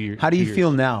 yards. 2 years. How do you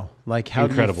feel now? Like how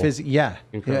Incredible. do you physically?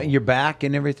 Incredible. Your back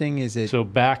and everything. Is it? So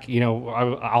back, you know,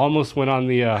 I almost went on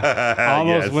the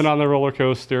Yes. went on the roller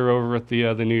coaster over at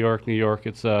the New York.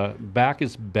 It's back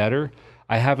is better.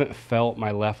 I haven't felt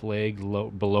my left leg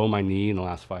below my knee in the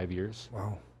last 5 years.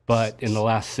 Wow. But in the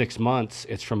last 6 months,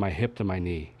 it's from my hip to my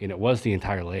knee, and it was the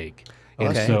entire leg. And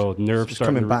Okay. so nerves It's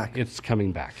starting coming back. It's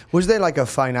coming back. Was there like a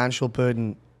financial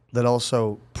burden that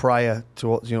also prior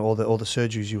to all the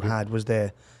surgeries you had, was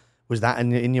that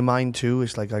in your mind too?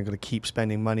 It's like, I'm going to keep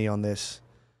spending money on this,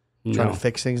 trying No. to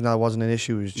fix things. No, it wasn't an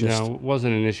issue. It was just, No, it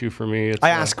wasn't an issue for me. It's, I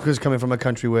ask because coming from a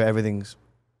country where everything's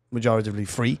majoritively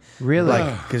free, Really?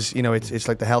 like, because, you know, it's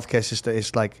like the healthcare system,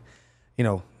 it's like, you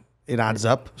know, it adds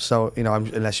up. So, you know,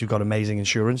 unless you've got amazing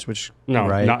insurance, which No,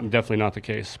 Right. definitely not the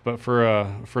case. But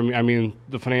for me, I mean,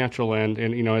 the financial end,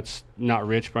 and you know, it's not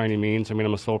rich by any means. I mean,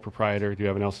 I'm a sole proprietor. Do you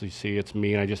have an LLC? It's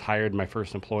me, and I just hired my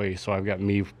first employee, so I've got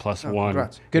me plus one.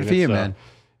 congrats. Good And for you, it's, man.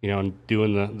 You know, and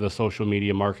doing the social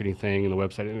media marketing thing and the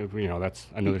website. You know, that's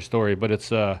another story. But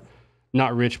it's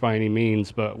not rich by any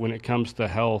means. But when it comes to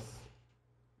health,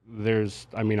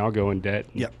 I'll go in debt.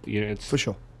 Yep. You know, it's for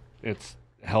sure. It's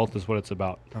health is what it's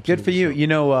about. Good for you. You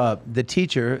know, the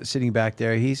teacher sitting back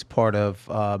there, he's part of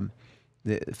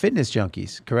the Fitness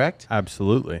Junkies, correct?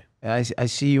 Absolutely. I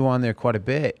see you on there quite a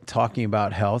bit talking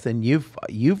about health, and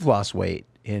you've lost weight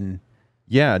in.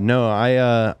 Yeah, no,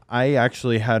 I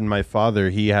actually had my father,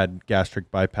 he had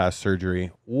gastric bypass surgery.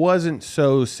 Wasn't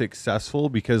so successful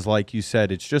because, like you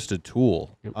said, it's just a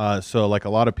tool. So like a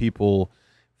lot of people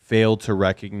fail to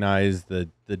recognize the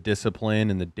discipline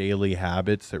and the daily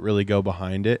habits that really go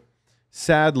behind it.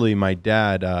 Sadly, my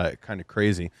dad, kind of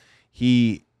crazy,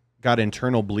 he got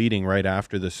internal bleeding right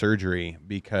after the surgery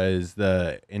because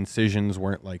the incisions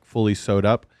weren't like fully sewed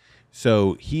up.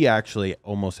 So he actually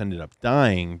almost ended up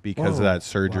dying because of that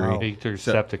surgery. Wow. He turned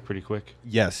septic pretty quick.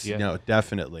 Yes, Yeah. no,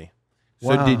 definitely.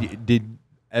 Wow. So did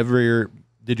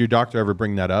your doctor ever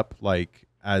bring that up, like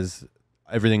as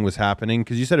everything was happening?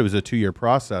 Because you said it was a 2-year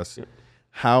process. Yep.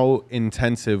 How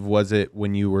intensive was it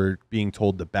when you were being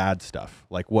told the bad stuff?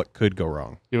 Like what could go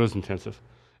wrong? It was intensive.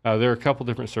 There are a couple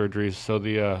different surgeries. So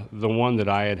the one that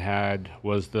I had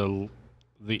was the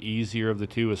easier of the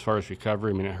two as far as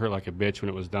recovery. I mean, it hurt like a bitch when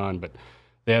it was done, but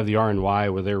they have the R&Y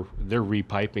where they're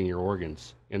repiping your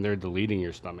organs and they're deleting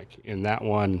your stomach. And that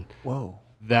one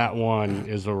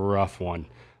is a rough one.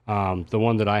 The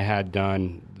one that I had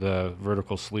done, the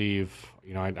vertical sleeve,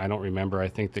 you know, I don't remember. I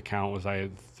think the count was I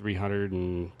had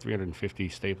 350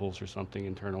 staples or something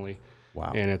internally.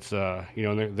 Wow. And it's you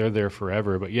know, they're there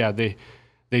forever. But yeah,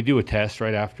 they do a test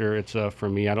right after. It's for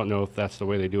me, I don't know if that's the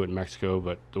way they do it in Mexico,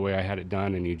 but the way I had it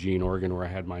done in Eugene, Oregon, where I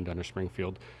had mine done in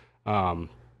Springfield,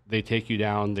 they take you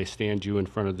down, they stand you in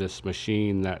front of this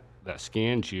machine that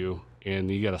scans you,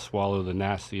 and you got to swallow the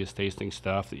nastiest tasting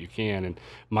stuff that you can. And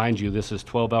mind you, this is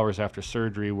 12 hours after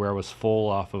surgery where I was full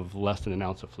off of less than an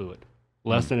ounce of fluid.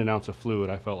 Less than an ounce of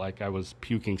fluid, I felt like I was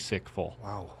puking sick full.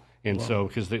 Wow. And so,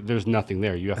 because there's nothing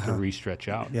there, you have to re-stretch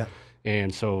out. Yeah.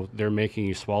 And so they're making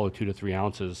you swallow 2 to 3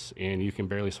 ounces, and you can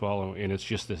barely swallow, and it's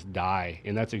just this dye.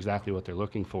 And that's exactly what they're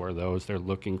looking for, though, is they're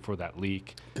looking for that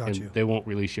leak. Got and you. they won't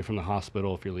release you from the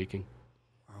hospital if you're leaking.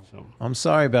 So I'm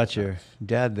sorry about your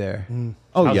dad there.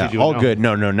 Oh How's he yeah, doing all now? good.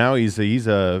 No, now he's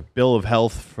a bill of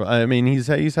health. I mean, he's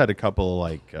had a couple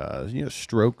like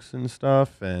strokes and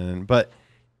stuff, but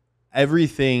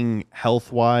everything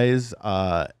health wise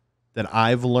that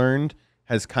I've learned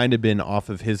has kind of been off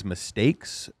of his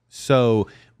mistakes. So,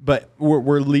 but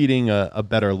we're leading a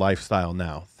better lifestyle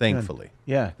now, thankfully.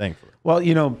 Yeah. Thankfully. Well,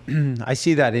 you know, I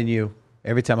see that in you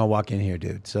every time I walk in here,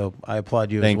 dude. So I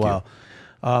applaud you Thank as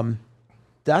well.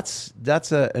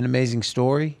 That's an amazing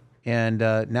story, and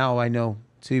now I know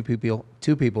two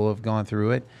people have gone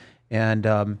through it, and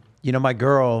you know, my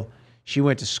girl, she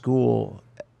went to school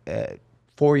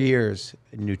 4 years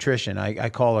in nutrition. I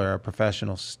call her a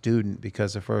professional student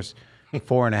because the first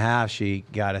 4.5 she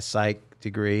got a psych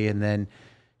degree, and then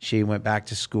she went back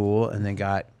to school and then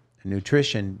got a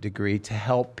nutrition degree to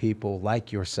help people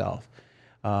like yourself,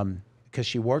 because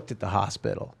she worked at the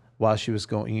hospital while she was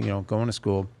going to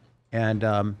school. And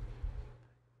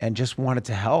just wanted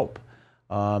to help.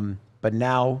 But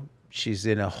now she's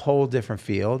in a whole different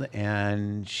field,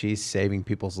 and she's saving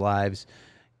people's lives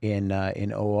in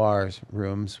OR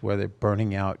rooms where they're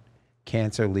burning out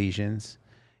cancer lesions.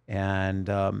 And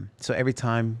so every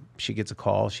time she gets a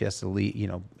call, she has to leave,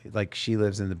 like she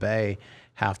lives in the Bay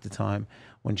half the time.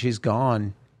 When she's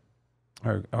gone,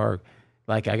 or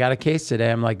like, I got a case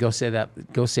today, I'm like, go save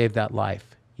that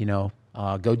life,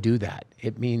 go do that.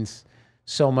 It means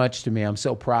so much to me. I'm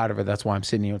so proud of her. That's why I'm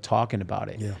sitting here talking about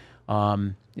it. Yeah.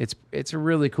 It's a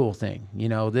really cool thing.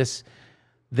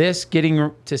 This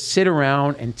getting to sit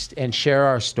around and share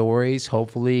our stories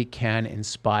hopefully can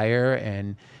inspire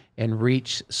and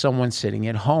reach someone sitting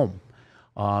at home.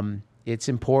 It's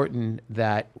important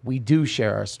that we do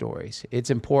share our stories. It's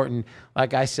important,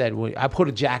 like I said, I put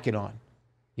a jacket on.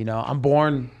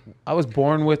 I was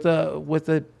born with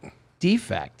a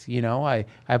defect. I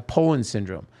have Poland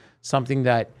syndrome, something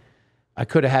that I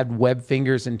could have had webbed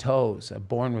fingers and toes. I'm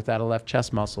born without a left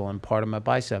chest muscle and part of my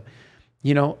bicep.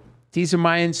 These are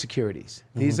my insecurities.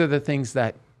 These are the things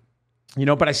that,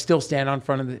 but I still stand on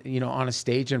front of on a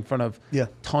stage in front of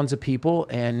tons of people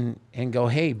and go,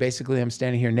 hey, basically I'm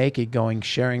standing here naked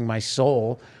sharing my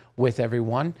soul with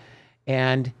everyone.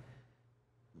 And,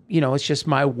 it's just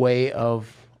my way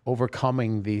of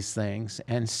overcoming these things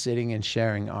and sitting and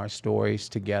sharing our stories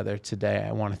together today.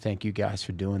 I want to thank you guys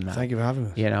for doing that. Thank you for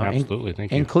having me. Absolutely,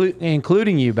 thank you.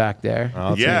 Including you back there.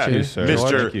 Yeah, thank you, sir.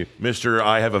 Mr.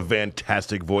 I have a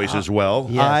fantastic voice as well.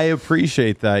 Yes. I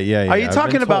appreciate that. Yeah. Are you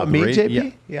talking about me,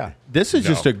 JP? Yeah. This is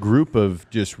just a group of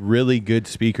just really good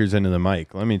speakers into the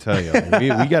mic. Let me tell you,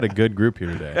 we got a good group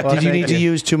here today. Well, did you need to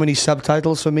use too many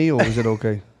subtitles for me, or was it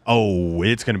okay? Oh,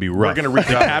 it's going to be rough. We're going to read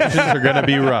the captions are going to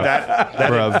be rough.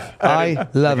 I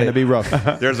love it. Going to be rough.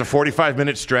 There's a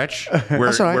 45-minute stretch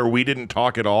where we didn't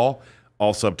talk at all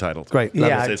subtitled. Great.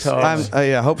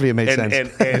 Yeah, hopefully it made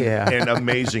sense. And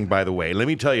amazing, by the way. Let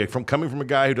me tell you, coming from a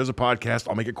guy who does a podcast,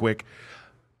 I'll make it quick.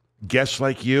 Guests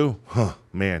like you,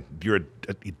 man, you're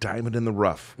a diamond in the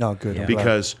rough. No, good. Yeah.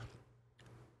 Because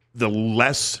the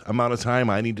less amount of time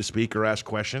I need to speak or ask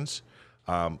questions,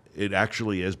 it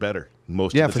actually is better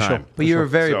most of the time. Sure. But you're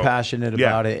very passionate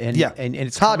about it, and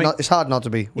it's hard. It's hard not to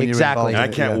be. When Exactly. You're I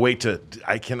can't wait to.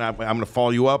 I'm going to follow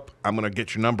you up. I'm going to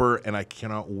get your number, and I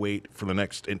cannot wait for the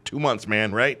next in 2 months,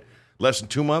 man. Right? Less than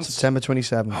 2 months. September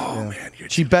 27th. Oh man,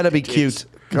 she better be cute.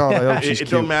 God, I hope she's it cute.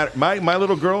 don't matter. My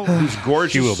little girl, who's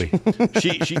gorgeous, She will be.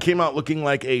 She came out looking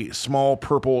like a small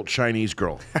purple Chinese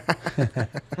girl.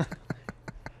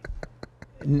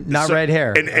 Not red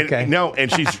hair. Okay. No,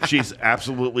 and she's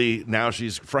absolutely now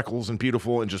she's freckles and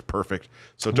beautiful and just perfect.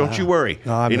 So don't you worry.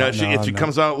 No, if she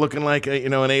comes out looking like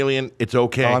an alien, it's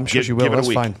okay. I'm sure she will. Give it That's a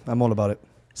week. fine. I'm all about it.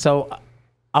 So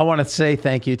I want to say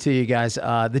thank you to you guys.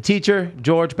 The teacher,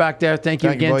 George, back there, thank you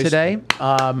again boys. today.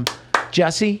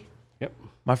 Jesse, Yep.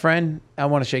 my friend, I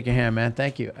want to shake your hand, man.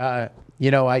 Thank you. I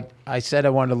said I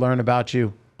wanted to learn about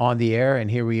you on the air,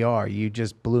 and here we are. You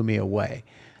just blew me away.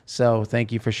 So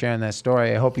thank you for sharing that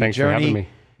story. I hope your Thanks for having journey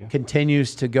me.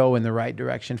 continues to go in the right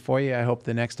direction for you. I hope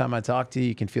the next time I talk to you,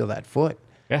 you can feel that foot.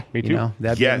 Yeah, me too.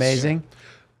 That'd be amazing.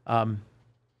 I'm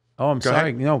Go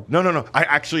sorry. ahead. No. I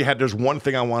actually there's one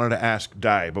thing I wanted to ask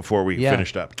Dai before we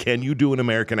finished up. Can you do an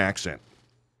American accent?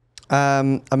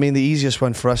 I mean, the easiest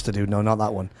one for us to do. No, not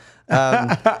that one.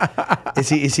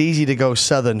 It's easy to go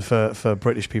southern for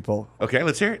British people. Okay,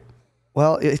 let's hear it.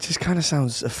 Well, it just kind of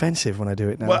sounds offensive when I do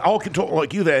it now. Well, I'll talk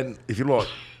like you then, if you like.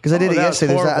 Because I did it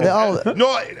yesterday.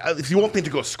 No, if you want me to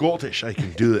go Scottish, I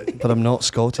can do it. But I'm not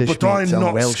Scottish. But I'm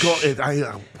not Welsh. Scottish.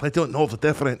 I don't know the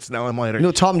difference now. I'm Irish.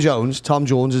 Tom Jones. Tom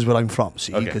Jones is where I'm from.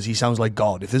 See, Okay. because he sounds like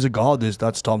God. If there's a God,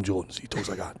 that's Tom Jones. He talks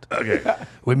like that. Okay.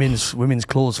 Women's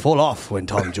clothes fall off when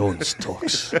Tom Jones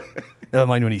talks. Never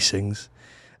mind when he sings.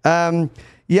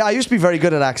 Yeah, I used to be very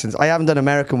good at accents. I haven't done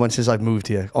American one since I've moved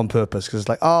here on purpose because it's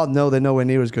like, oh no, they're nowhere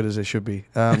near as good as they should be.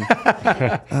 Oh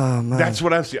man, That's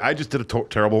what I'm saying. I just did a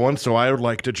terrible one, so I would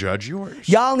like to judge yours.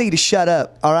 y'all need to shut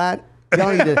up. All right,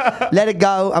 y'all need to let it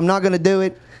go. I'm not gonna do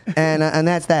it, and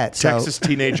that's that. So Texas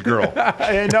teenage girl.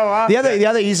 the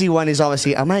other easy one is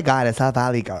obviously, oh my God, it's a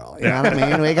Valley girl. You know what I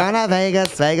mean? We're going to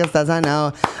Vegas. Vegas doesn't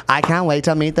know. I can't wait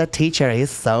to meet the teacher. He's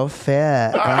so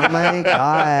fit. Oh my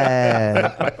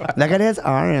God. Look at his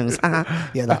arms.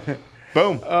 Yeah, that.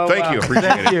 Boom. Thank you. Appreciate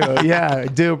Thank it. you. Yeah, I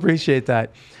do appreciate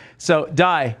that. So,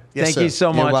 Dai, Yes, thank sir. you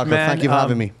so You're much, welcome. man. Thank you for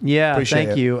having me. Yeah, Appreciate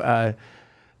thank it. you.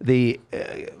 The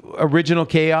original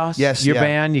Chaos, Yes, your yeah.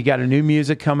 band. You got a new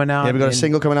music coming out. Yeah, we got a and-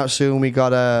 single coming out soon. We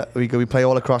play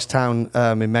all across town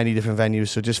in many different venues.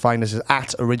 So just find us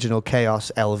at Original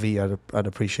Chaos LV. I'd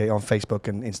appreciate it on Facebook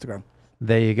and Instagram.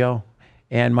 There you go.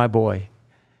 And my boy,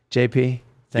 JP,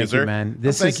 Thank Is you, there? man.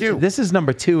 Well, thank you. This is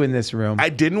number 2 in this room. I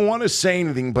didn't want to say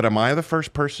anything, but am I the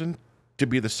first person to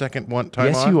be the second time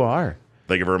yes, on? you are.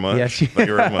 Thank you very much. Yes, Thank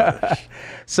you very much.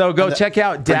 So go check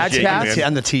out Appreciate you, Dadcast. man.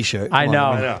 And the T-shirt. I Come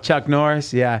on, man. know. Chuck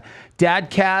Norris. Yeah.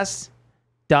 Dadcast.co.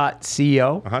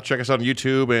 Check us out on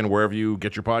YouTube and wherever you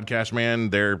get your podcast, man.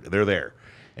 They're there.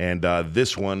 And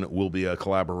this one will be a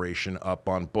collaboration up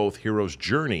on both Hero's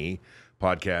Journey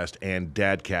podcast and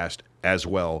Dadcast as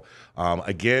well.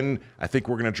 Again, I think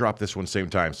we're going to drop this one same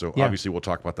time. So obviously we'll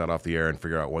talk about that off the air and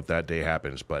figure out what that day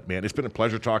happens. But man, it's been a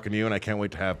pleasure talking to you, and I can't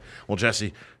wait to have,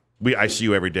 Jesse, I see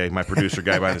you every day, my producer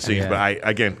guy behind the scenes, but I,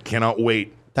 again, cannot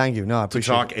wait Thank you. No, I to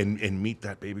appreciate talk it. and meet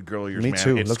that baby girl of yours, Me man.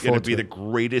 too. It's Look going to forward be to the it.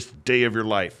 greatest day of your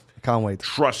life. Can't wait.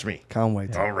 Trust me. Can't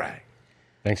wait. All right.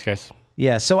 Thanks, guys.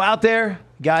 Yeah. So out there,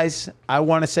 guys, I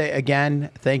want to say again,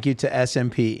 thank you to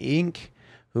SMP Inc.,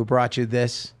 who brought you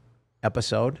this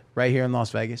episode right here in Las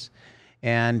Vegas.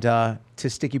 And to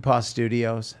Sticky Paw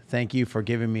Studios, thank you for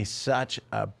giving me such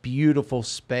a beautiful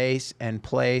space and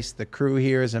place. The crew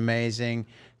here is amazing.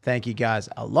 Thank you, guys.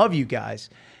 I love you guys.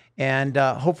 And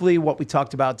hopefully what we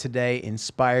talked about today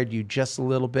inspired you just a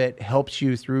little bit, helps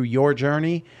you through your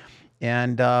journey.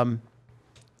 And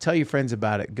tell your friends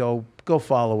about it. Go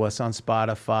follow us on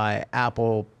Spotify,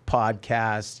 Apple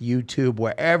Podcasts, YouTube,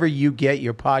 wherever you get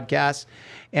your podcasts.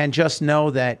 And just know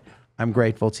that I'm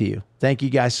grateful to you. Thank you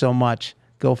guys so much.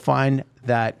 Go find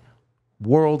that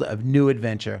world of new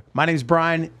adventure. My name is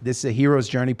Bryan. This is a Hero's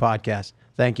Journey podcast.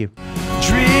 Thank you.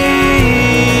 Dream,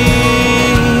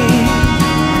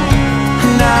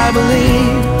 and I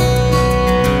believe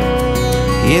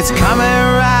it's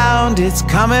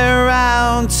coming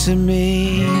around to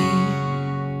me.